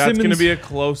 Yep. That's going to Simmons- be a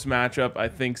close matchup. I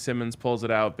think Simmons pulls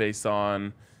it out based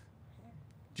on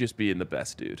just being the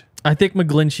best dude. I think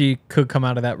McGlinchey could come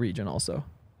out of that region also.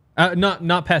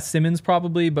 Not past Simmons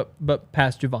probably, but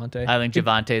past Javonte. I think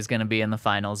Javonte is going to be in the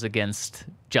finals against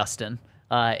Justin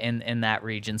in that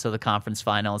region, so the conference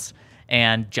finals,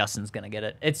 and Justin's going to get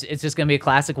it. It's just going to be a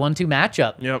classic 1-2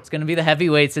 matchup. Yep. It's going to be the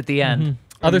heavyweights at the end.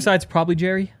 Other side's probably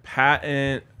Jerry. Pat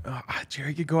and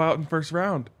Jerry could go out in first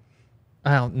round.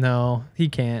 I don't know. He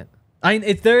can't.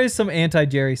 There is some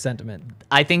anti-Jerry sentiment.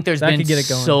 I think there's That been could get it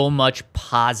going. so much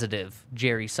positive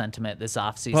Jerry sentiment this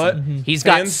offseason. But He's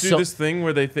got fans do this thing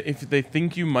where if they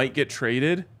think you might get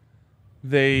traded,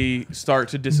 they start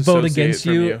to disassociate Vote against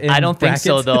from you. you. in I don't think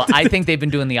so, brackets. though. I think they've been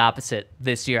doing the opposite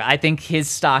this year. I think his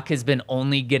stock has been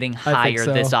only getting higher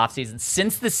so. this offseason.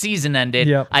 Since the season ended,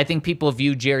 Yep. I think people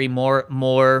view Jerry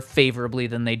more favorably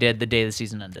than they did the day the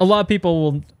season ended. A lot of people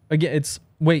will, again,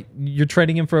 wait, you're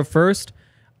trading him for a first?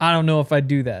 I don't know if I'd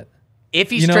do that. If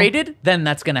he's traded, then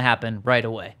that's going to happen right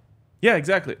away. Yeah,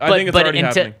 exactly. I think it's already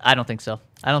happening. I don't think so.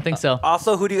 I don't think so.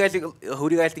 Also, who do you guys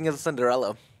think is a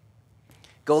Cinderella?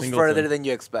 Goes Singleton. further than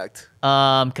you expect. Can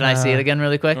I see it again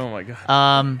really quick? Oh my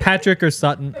god. Patrick or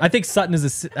Sutton? I think Sutton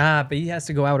is but he has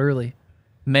to go out early.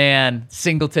 Man,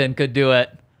 Singleton could do it.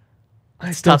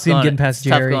 I still see him getting past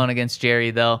Tough Jerry. going against Jerry,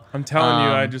 though. I'm telling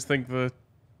you, I just think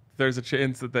there's a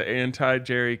chance that the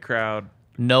anti-Jerry crowd.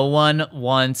 No one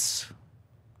wants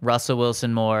Russell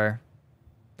Wilson more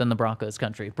than the Broncos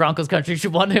Country. Broncos Country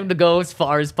should want him to go as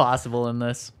far as possible in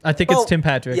this. I think it's Tim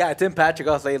Patrick. Yeah, Tim Patrick,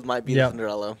 I'll say, might be the Yep.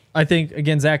 Cinderella. I think,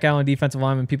 again, Zach Allen, defensive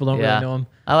lineman, people don't Yeah. really know him.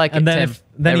 I like and it, then Tim.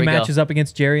 then There he we go. matches up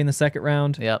against Jerry in the second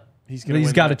round. Yep. He's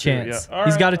got a chance. Yeah.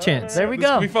 He's got a chance. There we This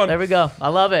go. could be fun. There we go. I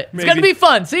love it. It's Maybe. going to be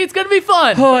fun. See, it's going to be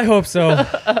fun. Oh, I hope so.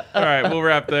 All right, we'll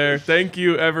wrap there. Thank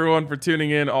you, everyone, for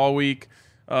tuning in all week.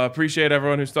 Appreciate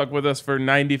everyone who stuck with us for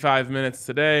 95 minutes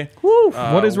today. Woo,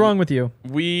 what is wrong with you?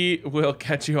 We will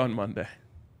catch you on Monday.